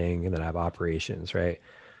 marketing, and then I have operations, right?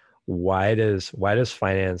 Why does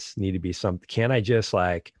finance need to be something? Can't I just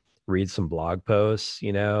like read some blog posts,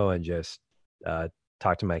 and just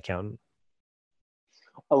talk to my accountant?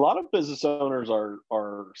 A lot of business owners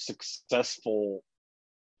are successful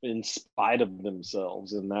in spite of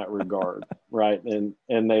themselves in that regard, right? And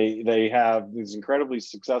they have these incredibly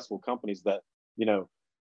successful companies that,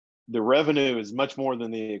 the revenue is much more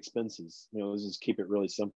than the expenses. Let's just keep it really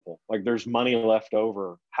simple. Like, there's money left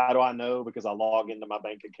over. How do I know? Because I log into my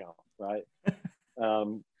bank account, right?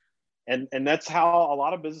 And that's how a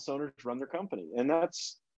lot of business owners run their company. And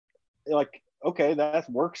that's like, okay, that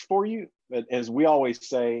works for you. But as we always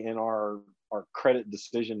say in our credit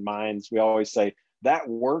decision minds, we always say that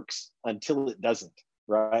works until it doesn't,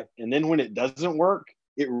 right? And then when it doesn't work,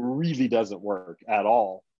 it really doesn't work at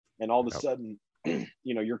all. And all of a sudden,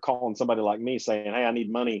 you're calling somebody like me saying, hey, I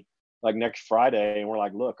need money like next Friday. And we're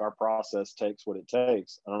like, look, our process takes what it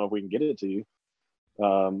takes. I don't know if we can get it to you.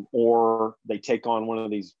 Or they take on one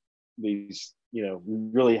of these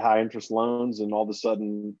really high interest loans, and all of a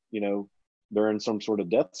sudden, they're in some sort of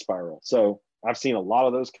death spiral. So I've seen a lot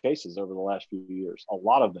of those cases over the last few years, a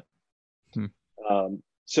lot of them.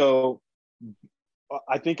 So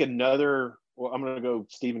I think I'm going to go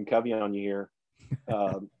Stephen Covey on you here.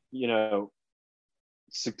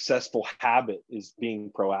 Successful habit is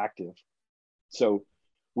being proactive. So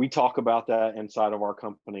we talk about that inside of our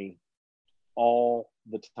company all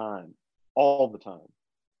the time,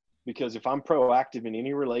 because if I'm proactive in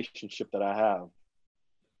any relationship that I have,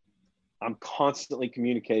 I'm constantly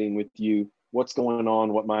communicating with you what's going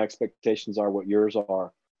on, what my expectations are, what yours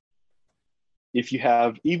are. If you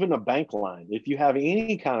have even a bank line, if you have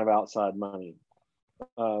any kind of outside money,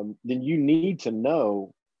 then you need to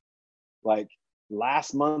know, like,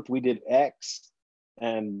 last month we did X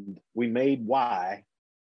and we made Y,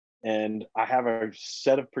 and I have a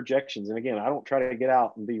set of projections. And again, I don't try to get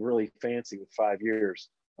out and be really fancy with 5 years.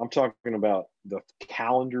 I'm talking about the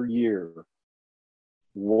calendar year.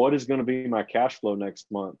 What is going to be my cash flow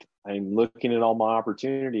next month? I'm looking at all my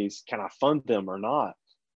opportunities. Can I fund them or not?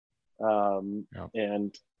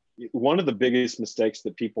 And one of the biggest mistakes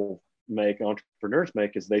that people make, entrepreneurs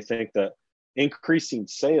make, is they think that increasing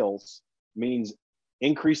sales means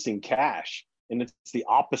increasing cash. And it's the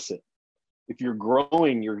opposite. If you're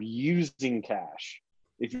growing, you're using cash.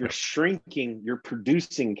 If you're shrinking, you're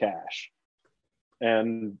producing cash.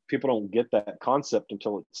 And people don't get that concept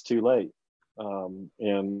until it's too late.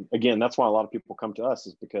 And again, that's why a lot of people come to us,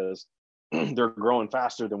 is because they're growing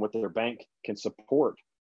faster than what their bank can support.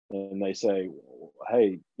 And they say,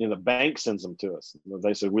 hey, the bank sends them to us.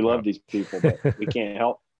 They say, we love these people, but we can't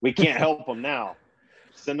help them now.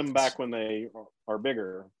 Send them back when they are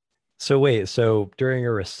bigger. So wait, so during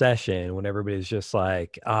a recession, when everybody's just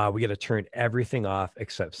like, we got to turn everything off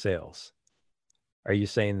except sales, are you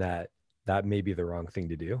saying that may be the wrong thing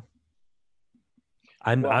to do?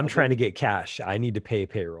 I'm trying to get cash. I need to pay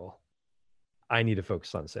payroll. I need to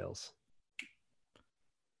focus on sales.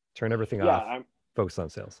 Turn everything off. Focus on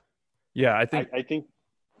sales. Yeah, I think.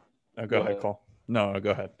 Oh, go ahead, Cole. No,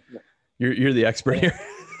 go ahead. You're the expert here.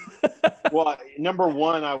 Well, number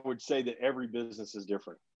one, I would say that every business is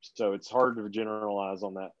different, so it's hard to generalize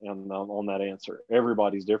on that answer.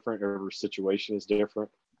 Everybody's different. Every situation is different.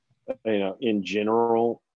 In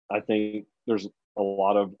general, I think there's a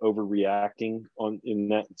lot of overreacting in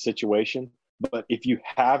that situation. But if you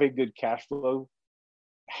have a good cash flow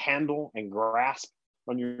handle and grasp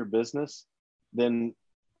on your business, then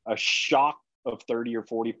a shock of 30 or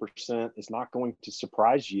 40% is not going to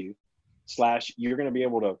surprise you. You're going to be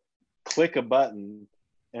able to click a button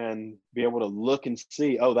and be able to look and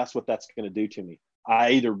see, oh, that's what that's going to do to me.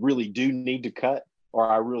 I either really do need to cut, or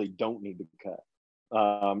I really don't need to cut.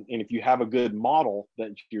 And if you have a good model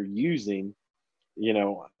that you're using,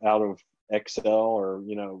 out of Excel, or,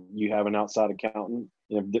 you have an outside accountant,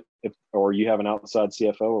 or you have an outside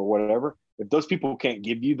CFO or whatever, if those people can't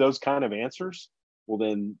give you those kind of answers, well,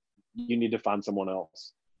 then you need to find someone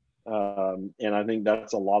else. And I think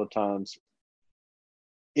that's a lot of times,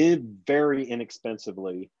 very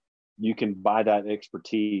inexpensively, you can buy that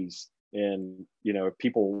expertise. And, if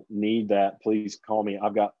people need that, please call me.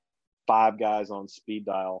 I've got 5 guys on speed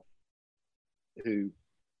dial who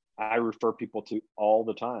I refer people to all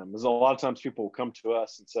the time. There's a lot of times people will come to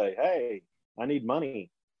us and say, hey, I need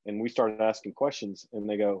money. And we started asking questions, and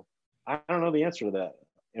they go, I don't know the answer to that.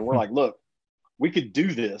 And we're like, look, we could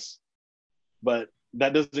do this, but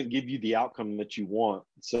that doesn't give you the outcome that you want.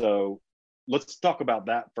 So let's talk about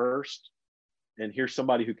that first. And here's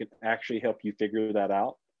somebody who can actually help you figure that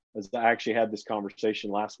out. As I actually had this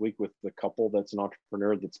conversation last week with the couple that's an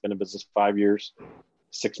entrepreneur that's been in business 5 years,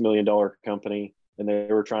 $6 million company. And they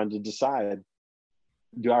were trying to decide,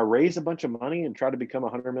 do I raise a bunch of money and try to become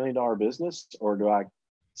 $100 million business, or do I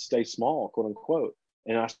stay small, quote unquote?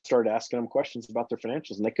 And I started asking them questions about their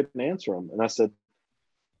financials, and they couldn't answer them. And I said,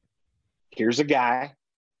 here's a guy,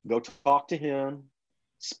 go talk to him,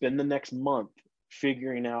 spend the next month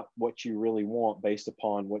figuring out what you really want based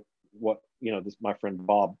upon what this, my friend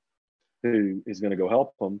Bob, who is going to go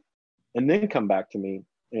help them, and then come back to me.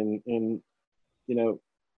 And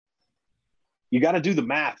you got to do the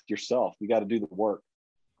math yourself. You got to do the work.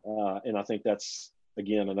 And I think that's,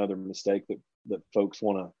 again, another mistake that folks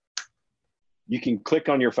want to, you can click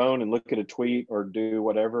on your phone and look at a tweet or do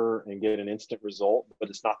whatever and get an instant result, but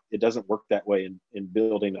it doesn't work that way in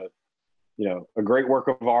building a great work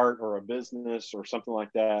of art or a business or something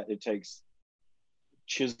like that. It takes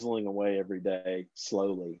chiseling away every day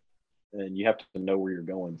slowly, and you have to know where you're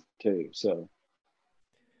going too. So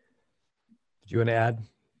do you want to add?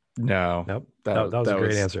 No. Nope. That was a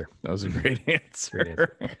great answer. That was a great answer. Great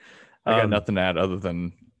answer. I got nothing to add other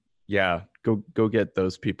than, yeah, go get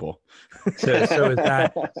those people. So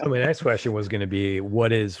my next question was going to be,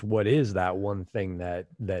 what is that one thing that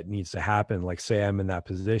needs to happen? Like, say I'm in that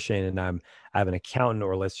position and I have an accountant,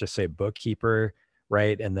 or let's just say bookkeeper,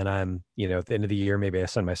 right? And then I'm, at the end of the year, maybe I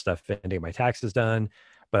send my stuff in to get my taxes done,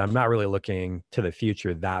 but I'm not really looking to the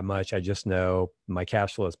future that much. I just know my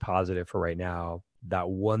cash flow is positive for right now. That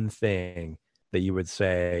one thing that you would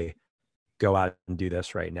say, go out and do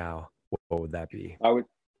this right now, what would that be?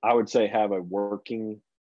 I would say have a working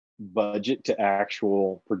budget to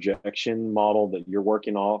actual projection model that you're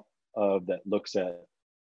working off of, that looks at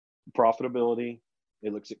profitability,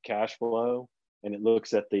 it looks at cash flow, and it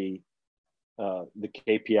looks at the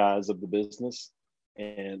KPIs of the business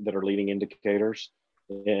and that are leading indicators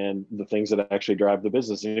and the things that actually drive the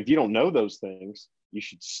business. And if you don't know those things, you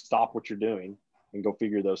should stop what you're doing and go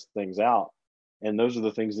figure those things out. And those are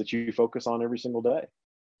the things that you focus on every single day.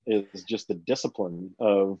 Is just the discipline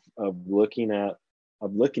of looking at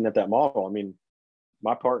that model. I mean,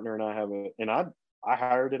 my partner and I I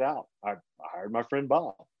hired it out. I hired my friend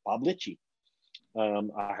Bob Litchie.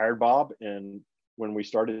 I hired Bob, and when we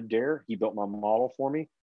started Dare, he built my model for me,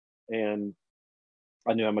 and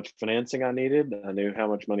I knew how much financing I needed. I knew how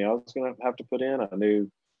much money I was going to have to put in. I knew,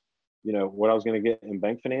 what I was going to get in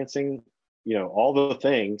bank financing, all the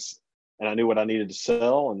things, and I knew what I needed to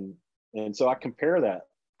sell, and so I compare that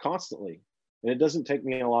constantly, and it doesn't take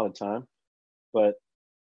me a lot of time, but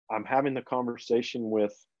I'm having the conversation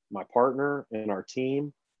with my partner and our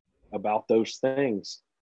team about those things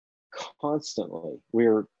constantly.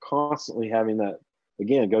 We're constantly having that.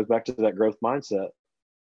 Again, it goes back to that growth mindset.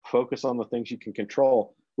 Focus on the things you can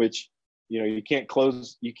control, which you can't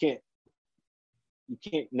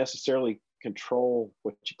necessarily control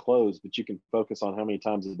what you close, but you can focus on how many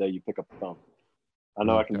times a day you pick up the phone. I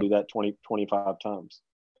know I can do that 20-25 times.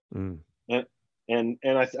 And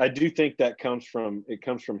I do think that comes from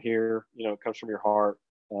here, it comes from your heart.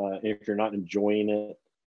 If you're not enjoying it,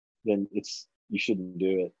 then you shouldn't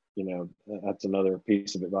do it. That's another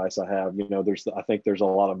piece of advice I have. I think there's a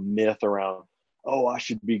lot of myth around,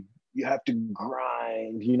 you have to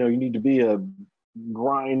grind, you need to be a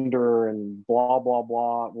grinder and blah, blah,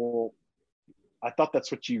 blah. Well, I thought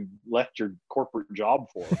that's what you left your corporate job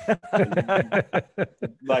for.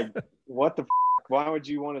 Like, what the why would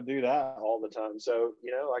you want to do that all the time? So,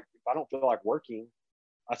 like, if I don't feel like working,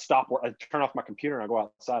 I turn off my computer and I go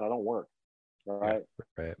outside. I don't work. Right.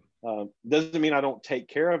 Right. Doesn't mean I don't take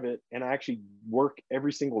care of it. And I actually work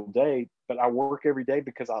every single day, but I work every day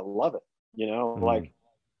because I love it. Like,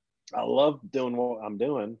 I love doing what I'm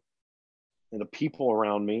doing and the people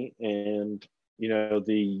around me, and,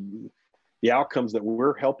 the outcomes that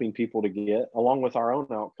we're helping people to get, along with our own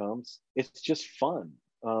outcomes. It's just fun.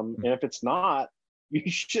 And if it's not, you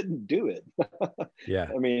shouldn't do it. Yeah.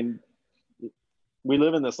 I mean, we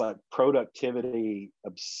live in this like productivity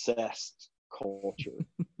obsessed culture,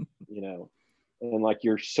 and like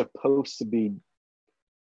you're supposed to be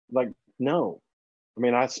like, no. I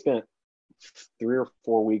mean, I spent 3 or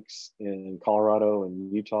 4 weeks in Colorado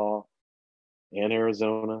and Utah and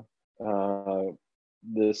Arizona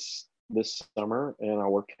this summer, and I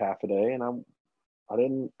worked half a day, and I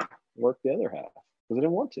didn't work the other half because I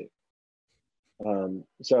didn't want to.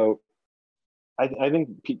 So I think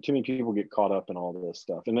too many people get caught up in all this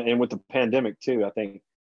stuff, and with the pandemic too, I think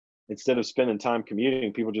instead of spending time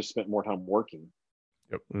commuting, people just spent more time working.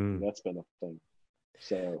 Yep. That's been a thing.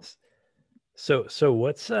 So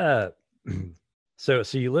what's so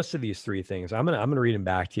you listed these 3 things. I'm gonna read them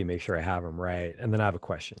back to you, make sure I have them right, and then I have a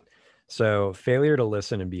question. So failure to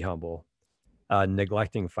listen and be humble,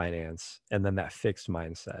 neglecting finance, and then that fixed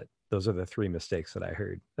mindset. Those are the 3 mistakes that I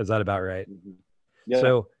heard. Is that about right? Mm-hmm.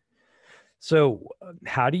 Yeah. So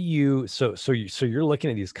how do you, so you're looking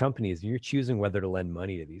at these companies and you're choosing whether to lend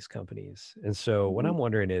money to these companies. And so what I'm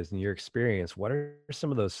wondering is, in your experience, what are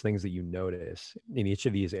some of those things that you notice in each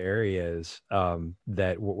of these areas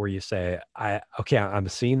where you say, I'm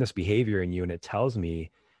seeing this behavior in you, and it tells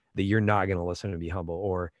me that you're not going to listen and be humble,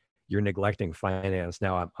 or you're neglecting finance.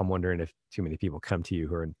 Now I'm wondering if too many people come to you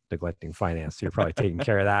who are neglecting finance. So you're probably taking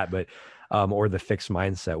care of that, but or the fixed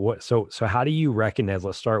mindset. So how do you recognize,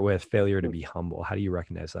 let's start with failure to be humble. How do you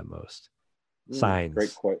recognize that most?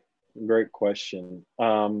 Signs. Great question.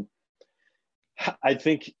 I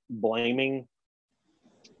think blaming,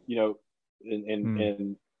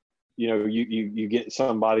 and you get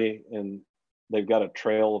somebody and they've got a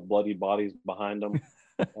trail of bloody bodies behind them.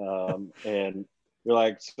 And you're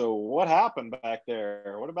like, so what happened back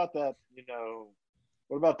there? What about that,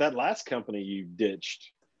 what about that last company you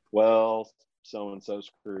ditched? Well, so-and-so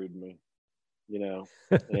screwed me, and,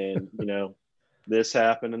 this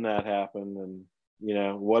happened and that happened. And,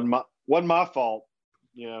 wasn't my fault,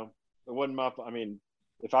 it wasn't my fault. I mean,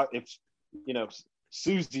 if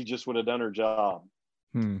Susie just would have done her job.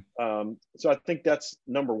 So I think that's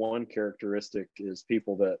number one characteristic, is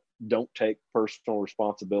people that don't take personal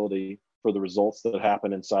responsibility for the results that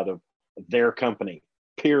happen inside of their company,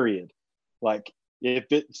 period. Like if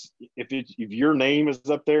your name is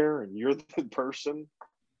up there and you're the person,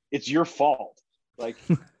 it's your fault. Like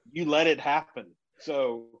you let it happen.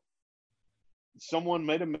 So someone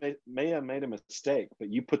may have made a mistake,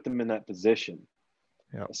 but you put them in that position.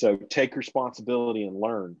 Yeah. So take responsibility and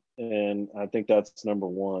learn. And I think that's number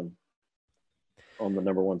one on the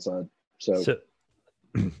number one side. So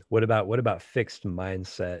what about fixed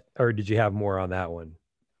mindset? Or did you have more on that one?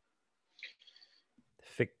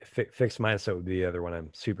 Fixed mindset would be the other one I'm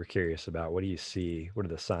super curious about. What do you see? What are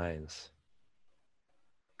the signs?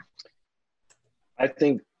 I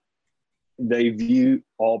think they view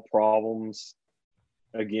all problems,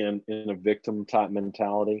 again, in a victim type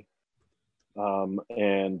mentality.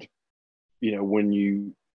 And when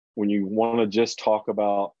you want to just talk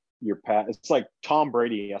about your past, it's like Tom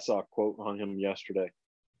Brady. I saw a quote on him yesterday.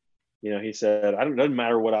 He said, it doesn't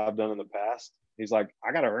matter what I've done in the past. He's like,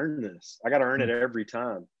 I got to earn this. I got to earn it every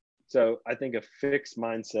time. So I think a fixed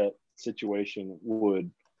mindset situation would,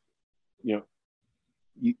 you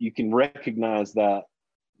can recognize that,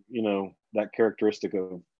 that characteristic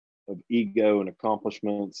of ego and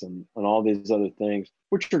accomplishments and all these other things,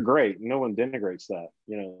 which are great. No one denigrates that.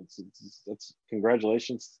 It's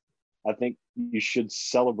congratulations. I think you should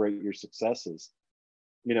celebrate your successes.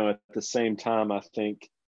 At the same time, I think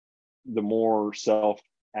the more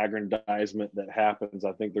self-aggrandizement that happens,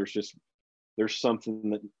 I think there's something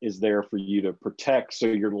that is there for you to protect. So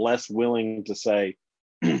you're less willing to say,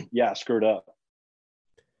 yeah, I screwed up.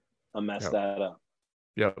 I messed that up.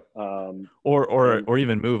 Yep. Or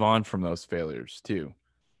even move on from those failures too.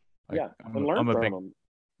 And learn from them.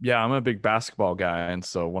 Yeah, I'm a big basketball guy, and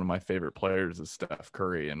so one of my favorite players is Steph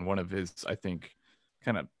Curry, and one of his, I think,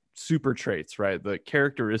 kind of super traits, right? The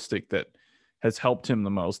characteristic that has helped him the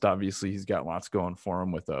most, obviously, he's got lots going for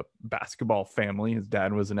him with a basketball family. His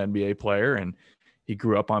dad was an NBA player, and he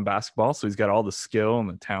grew up on basketball, so he's got all the skill and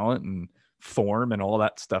the talent and form and all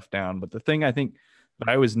that stuff down. But the thing I think that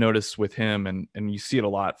I always notice with him, and you see it a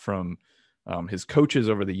lot from his coaches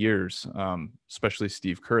over the years, especially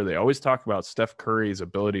Steve Kerr, they always talk about Steph Curry's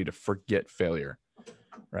ability to forget failure,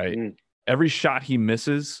 right? Every shot he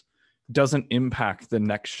misses doesn't impact the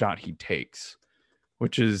next shot he takes,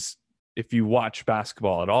 which is, if you watch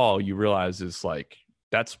basketball at all, you realize is like,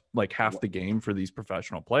 that's like half the game for these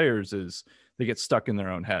professional players, is they get stuck in their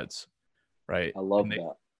own heads, right? I love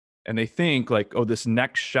that. And they think like, oh, this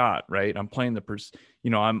next shot, right? I'm playing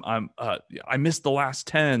I missed the last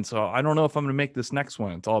 10, so I don't know if I'm going to make this next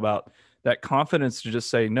one. It's all about that confidence to just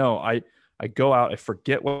say, no, I go out, I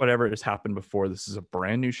forget whatever has happened before. This is a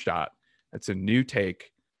brand new shot. It's a new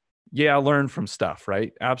take. Yeah, I learn from stuff,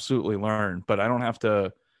 right? Absolutely learn, but I don't have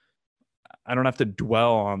to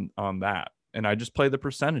dwell on that. And I just play the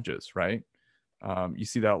percentages, right? You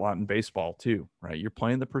see that a lot in baseball too, right? You're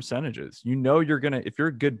playing the percentages. If you're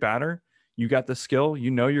a good batter, you got the skill,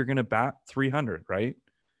 you're going to bat 300, right?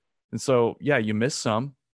 And so, yeah, you miss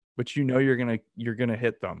some, but you're going to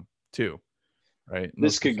hit them too, right? And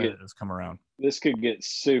this could come around. This could get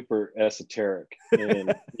super esoteric,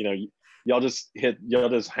 and y'all just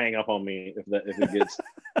hang up on me if it gets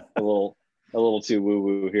a little too woo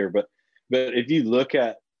woo here. But if you look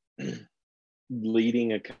at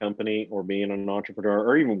leading a company or being an entrepreneur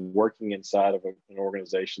or even working inside of an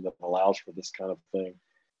organization that allows for this kind of thing,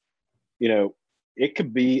 it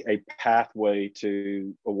could be a pathway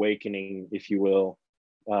to awakening, if you will,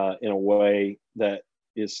 in a way that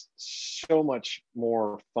is so much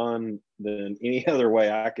more fun than any other way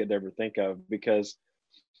I could ever think of, because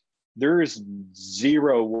there is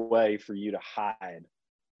zero way for you to hide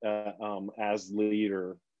as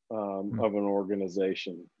leader of an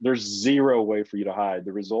organization. There's zero way for you to hide.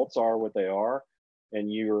 The results are what they are.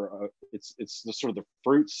 and you're it's the sort of the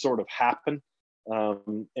fruits sort of happen.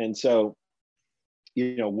 And so,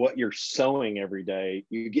 you know, what you're sowing every day,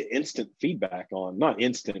 you get instant feedback on, not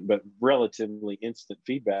instant, but relatively instant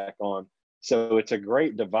feedback on. So it's a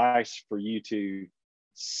great device for you to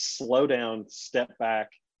slow down, step back,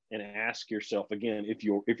 and ask yourself again, if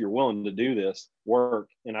you're willing to do this work.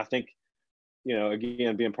 And I think, you know,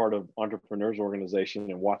 again, being part of Entrepreneurs Organization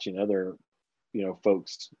and watching other, you know,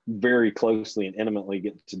 folks very closely and intimately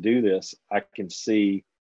get to do this, I can see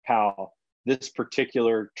how this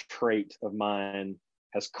particular trait of mine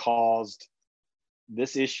has caused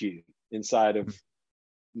this issue inside of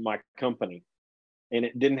my company. And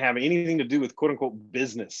it didn't have anything to do with quote unquote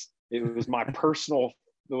business. It was my personal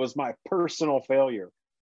failure.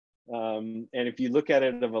 And if you look at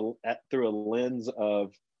it through a lens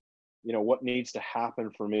of, you know, what needs to happen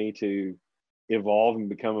for me to evolve and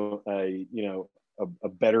become a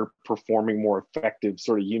better performing, more effective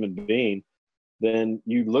sort of human being, then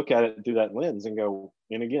you look at it through that lens and go,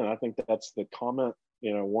 and again, I think that's the comment,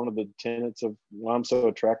 you know, one of the tenets of why I'm so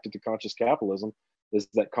attracted to conscious capitalism is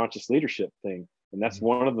that conscious leadership thing. And that's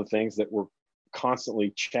one of the things that we're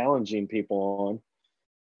constantly challenging people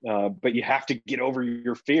on. But you have to get over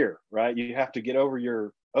your fear, right? You have to get over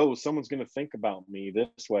your, oh, someone's going to think about me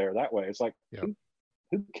this way or that way. It's like, who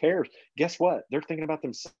cares? Guess what? They're thinking about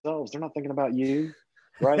themselves. They're not thinking about you,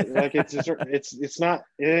 right? Like it's it's not,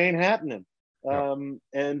 it ain't happening.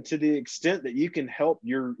 And to the extent that you can help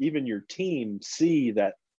even your team see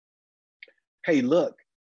that, hey, look,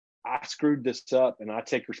 I screwed this up and I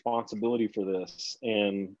take responsibility for this,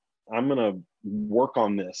 and I'm going to work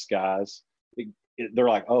on this, guys. They're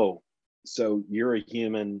like, oh, so you're a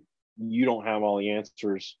human. You don't have all the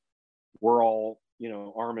answers. We're all, you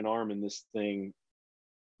know, arm in arm in this thing,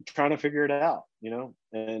 trying to figure it out, you know,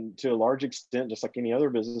 and to a large extent, just like any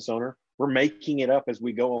other business owner, we're making it up as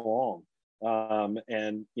we go along.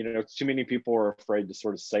 And, you know, too many people are afraid to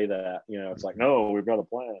sort of say that, you know, it's like, no, we've got a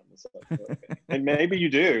plan. It's like, okay. And maybe you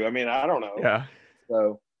do. I mean, I don't know. Yeah.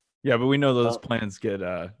 So, yeah, but we know those plans get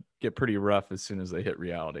pretty rough as soon as they hit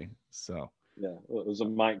reality. So, yeah, it was a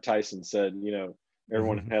Mike Tyson said, you know,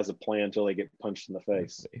 everyone has a plan until they get punched in the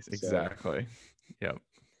face. Exactly. So. Yep.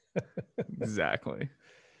 Exactly.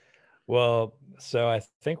 Well, so I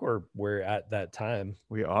think we're at that time.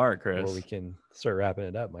 We are, Chris. Where we can start wrapping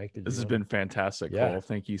it up, Mike. This has been fantastic, Yeah. Cole.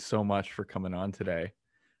 Thank you so much for coming on today.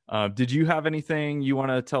 Did you have anything you want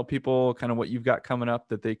to tell people, kind of what you've got coming up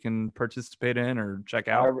that they can participate in or check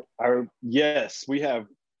out? Yes, we have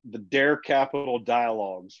the Dare Capital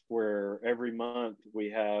Dialogues, where every month we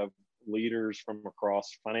have leaders from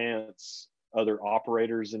across finance, other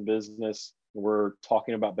operators in business. We're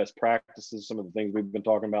talking about best practices, some of the things we've been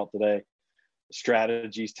talking about today,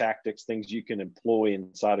 strategies, tactics, things you can employ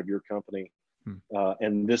inside of your company.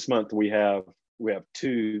 And this month we have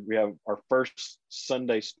two. We have our first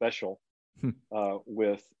Sunday special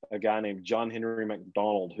with a guy named John Henry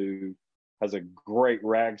McDonald, who has a great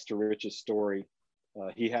rags to riches story.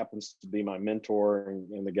 He happens to be my mentor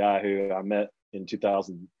and the guy who I met in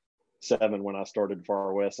 2007 when I started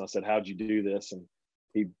Far West. And I said, how'd you do this? And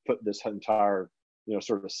he put this entire, you know,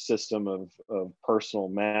 sort of system of personal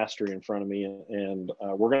mastery in front of me. And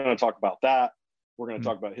we're going to talk about that. We're going to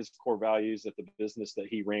talk about his core values at the business that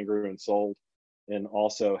he ran, grew, and sold. And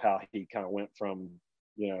also how he kind of went from,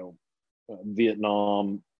 you know,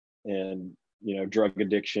 Vietnam and, you know, drug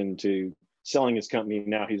addiction to selling his company.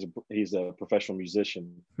 Now he's a professional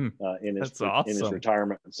musician in his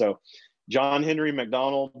retirement. So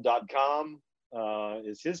johnhenrymcdonald.com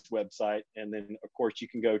is his website. And then of course you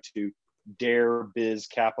can go to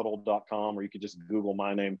darebizcapital.com, or you could just Google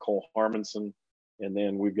my name, Cole Harmonson. And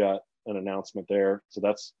then we've got an announcement there. So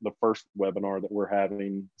that's the first webinar that we're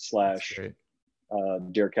having /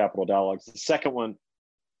 Dare Capital Dialogues. The second one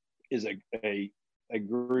is a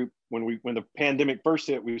group. When the pandemic first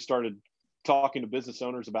hit, we started talking to business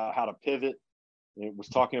owners about how to pivot. And it was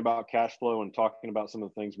talking about cash flow and talking about some of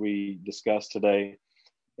the things we discussed today.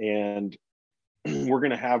 And we're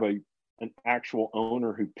going to have an actual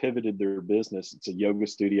owner who pivoted their business. It's a yoga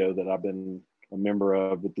studio that I've been a member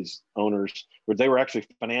of with these owners, where they were actually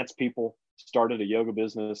finance people, started a yoga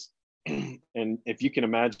business. And if you can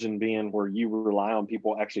imagine being where you rely on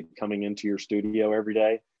people actually coming into your studio every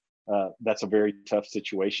day, that's a very tough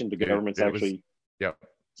situation. The government's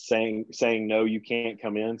saying no, you can't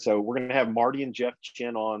come in. So we're going to have Marty and Jeff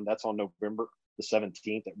Chin on. That's on November the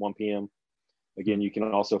 17th at 1 p.m. Again, you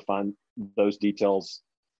can also find those details.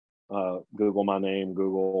 Google my name,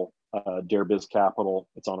 Google Dare Biz Capital.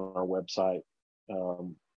 It's on our website.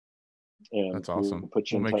 And that's awesome.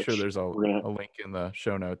 We'll make sure there's a link in the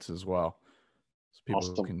show notes as well. So people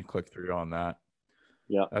Awesome. can click through on that.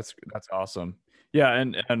 Yeah. That's awesome. Yeah.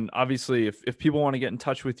 And obviously if people want to get in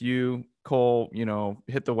touch with you, Cole,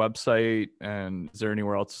 hit the website, and is there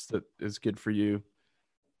anywhere else that is good for you?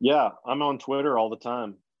 Yeah. I'm on Twitter all the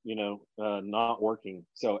time, not working.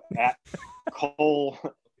 So at Cole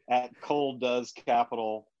Does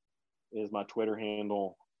Capital is my Twitter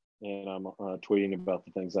handle. And I'm tweeting about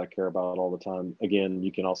the things I care about all the time. Again,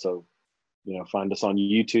 you can also, find us on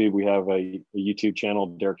YouTube. We have a YouTube channel,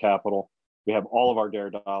 Dare Capital. We have all of our Dare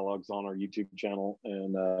dialogues on our YouTube channel,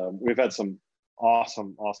 and we've had some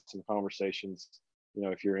awesome conversations.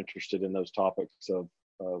 If you're interested in those topics of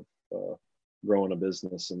growing a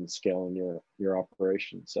business and scaling your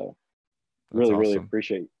operation. So, really, really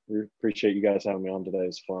appreciate you guys having me on today.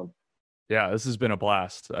 It's fun. Yeah, this has been a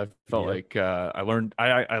blast. I felt like I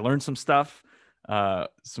learned some stuff,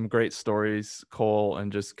 some great stories, Cole,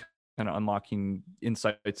 and just kind of unlocking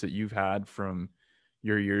insights that you've had from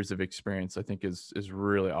your years of experience, I think is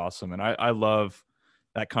really awesome. And I love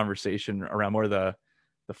that conversation around more the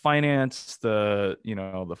finance, the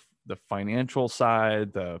financial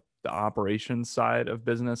side, the operations side of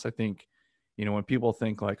business. I think, when people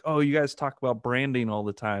think like, oh, you guys talk about branding all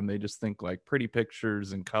the time, they just think like pretty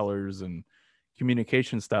pictures and colors and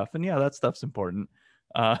communication stuff. And yeah, that stuff's important.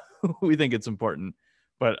 We think it's important,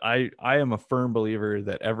 but I am a firm believer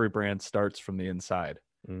that every brand starts from the inside.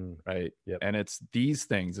 Right. Yep. And it's these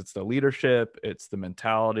things, it's the leadership, it's the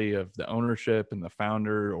mentality of the ownership and the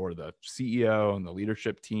founder or the CEO and the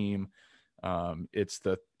leadership team. It's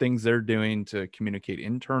the things they're doing to communicate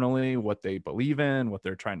internally, what they believe in, what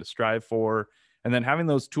they're trying to strive for. And then having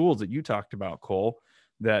those tools that you talked about, Cole,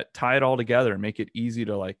 that tie it all together and make it easy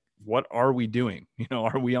to like, what are we doing?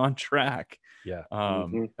 Are we on track? Yeah.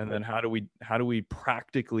 And then how do we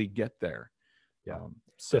practically get there? Yeah.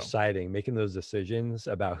 Deciding, making those decisions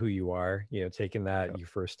about who you are, taking that you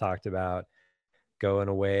first talked about, going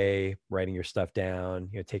away, writing your stuff down,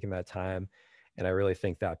 taking that time. And I really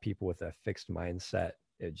think that people with a fixed mindset,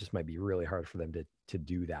 it just might be really hard for them to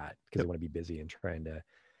do that because they want to be busy and trying to.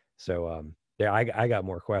 So I got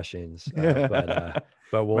more questions, but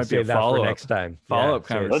we'll save that for next time. Follow-up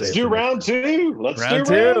conversation. Let's do round two. Let's do round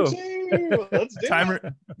two. Let's do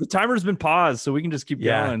the timer's been paused, so we can just keep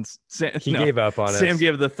going. He gave up on us. Sam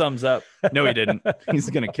gave the thumbs up. No, he didn't. He's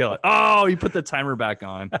gonna kill it. Oh, he put the timer back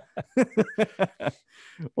on.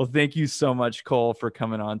 Well, thank you so much, Cole, for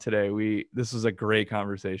coming on today. This was a great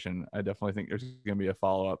conversation. I definitely think there's gonna be a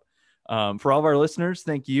follow-up. For all of our listeners,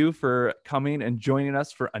 thank you for coming and joining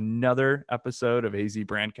us for another episode of AZ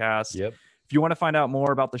Brandcast. Yep. If you want to find out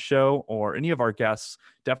more about the show or any of our guests,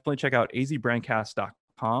 definitely check out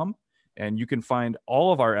azbrandcast.com. And you can find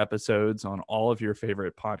all of our episodes on all of your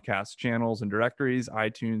favorite podcast channels and directories: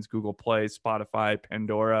 iTunes, Google Play, Spotify,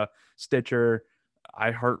 Pandora, Stitcher,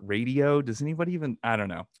 iHeartRadio. Does anybody even? I don't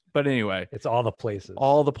know. But anyway, it's all the places.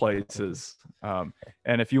 And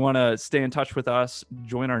if you want to stay in touch with us,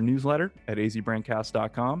 join our newsletter at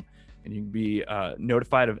azbrandcast.com. And you can be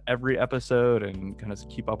notified of every episode and kind of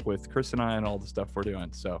keep up with Chris and I and all the stuff we're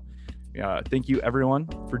doing. So thank you, everyone,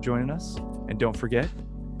 for joining us. And don't forget,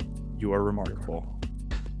 you are remarkable.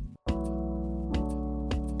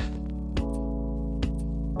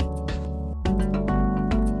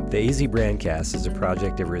 The AZ Brandcast is a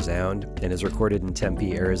project of Resound and is recorded in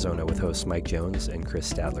Tempe, Arizona with hosts Mike Jones and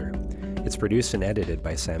Chris Stadler. It's produced and edited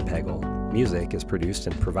by Sam Pagel. Music is produced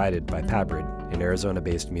and provided by Pabrid, an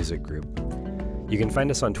Arizona-based music group. You can find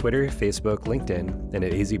us on Twitter, Facebook, LinkedIn, and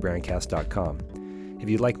at azbrandcast.com. If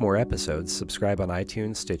you'd like more episodes, subscribe on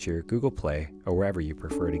iTunes, Stitcher, Google Play, or wherever you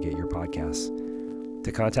prefer to get your podcasts.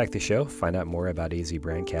 To contact the show, find out more about AZ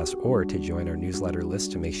Brandcast, or to join our newsletter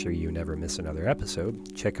list to make sure you never miss another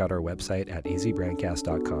episode, check out our website at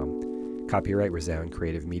azbrandcast.com. Copyright Resound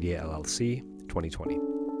Creative Media LLC, 2020.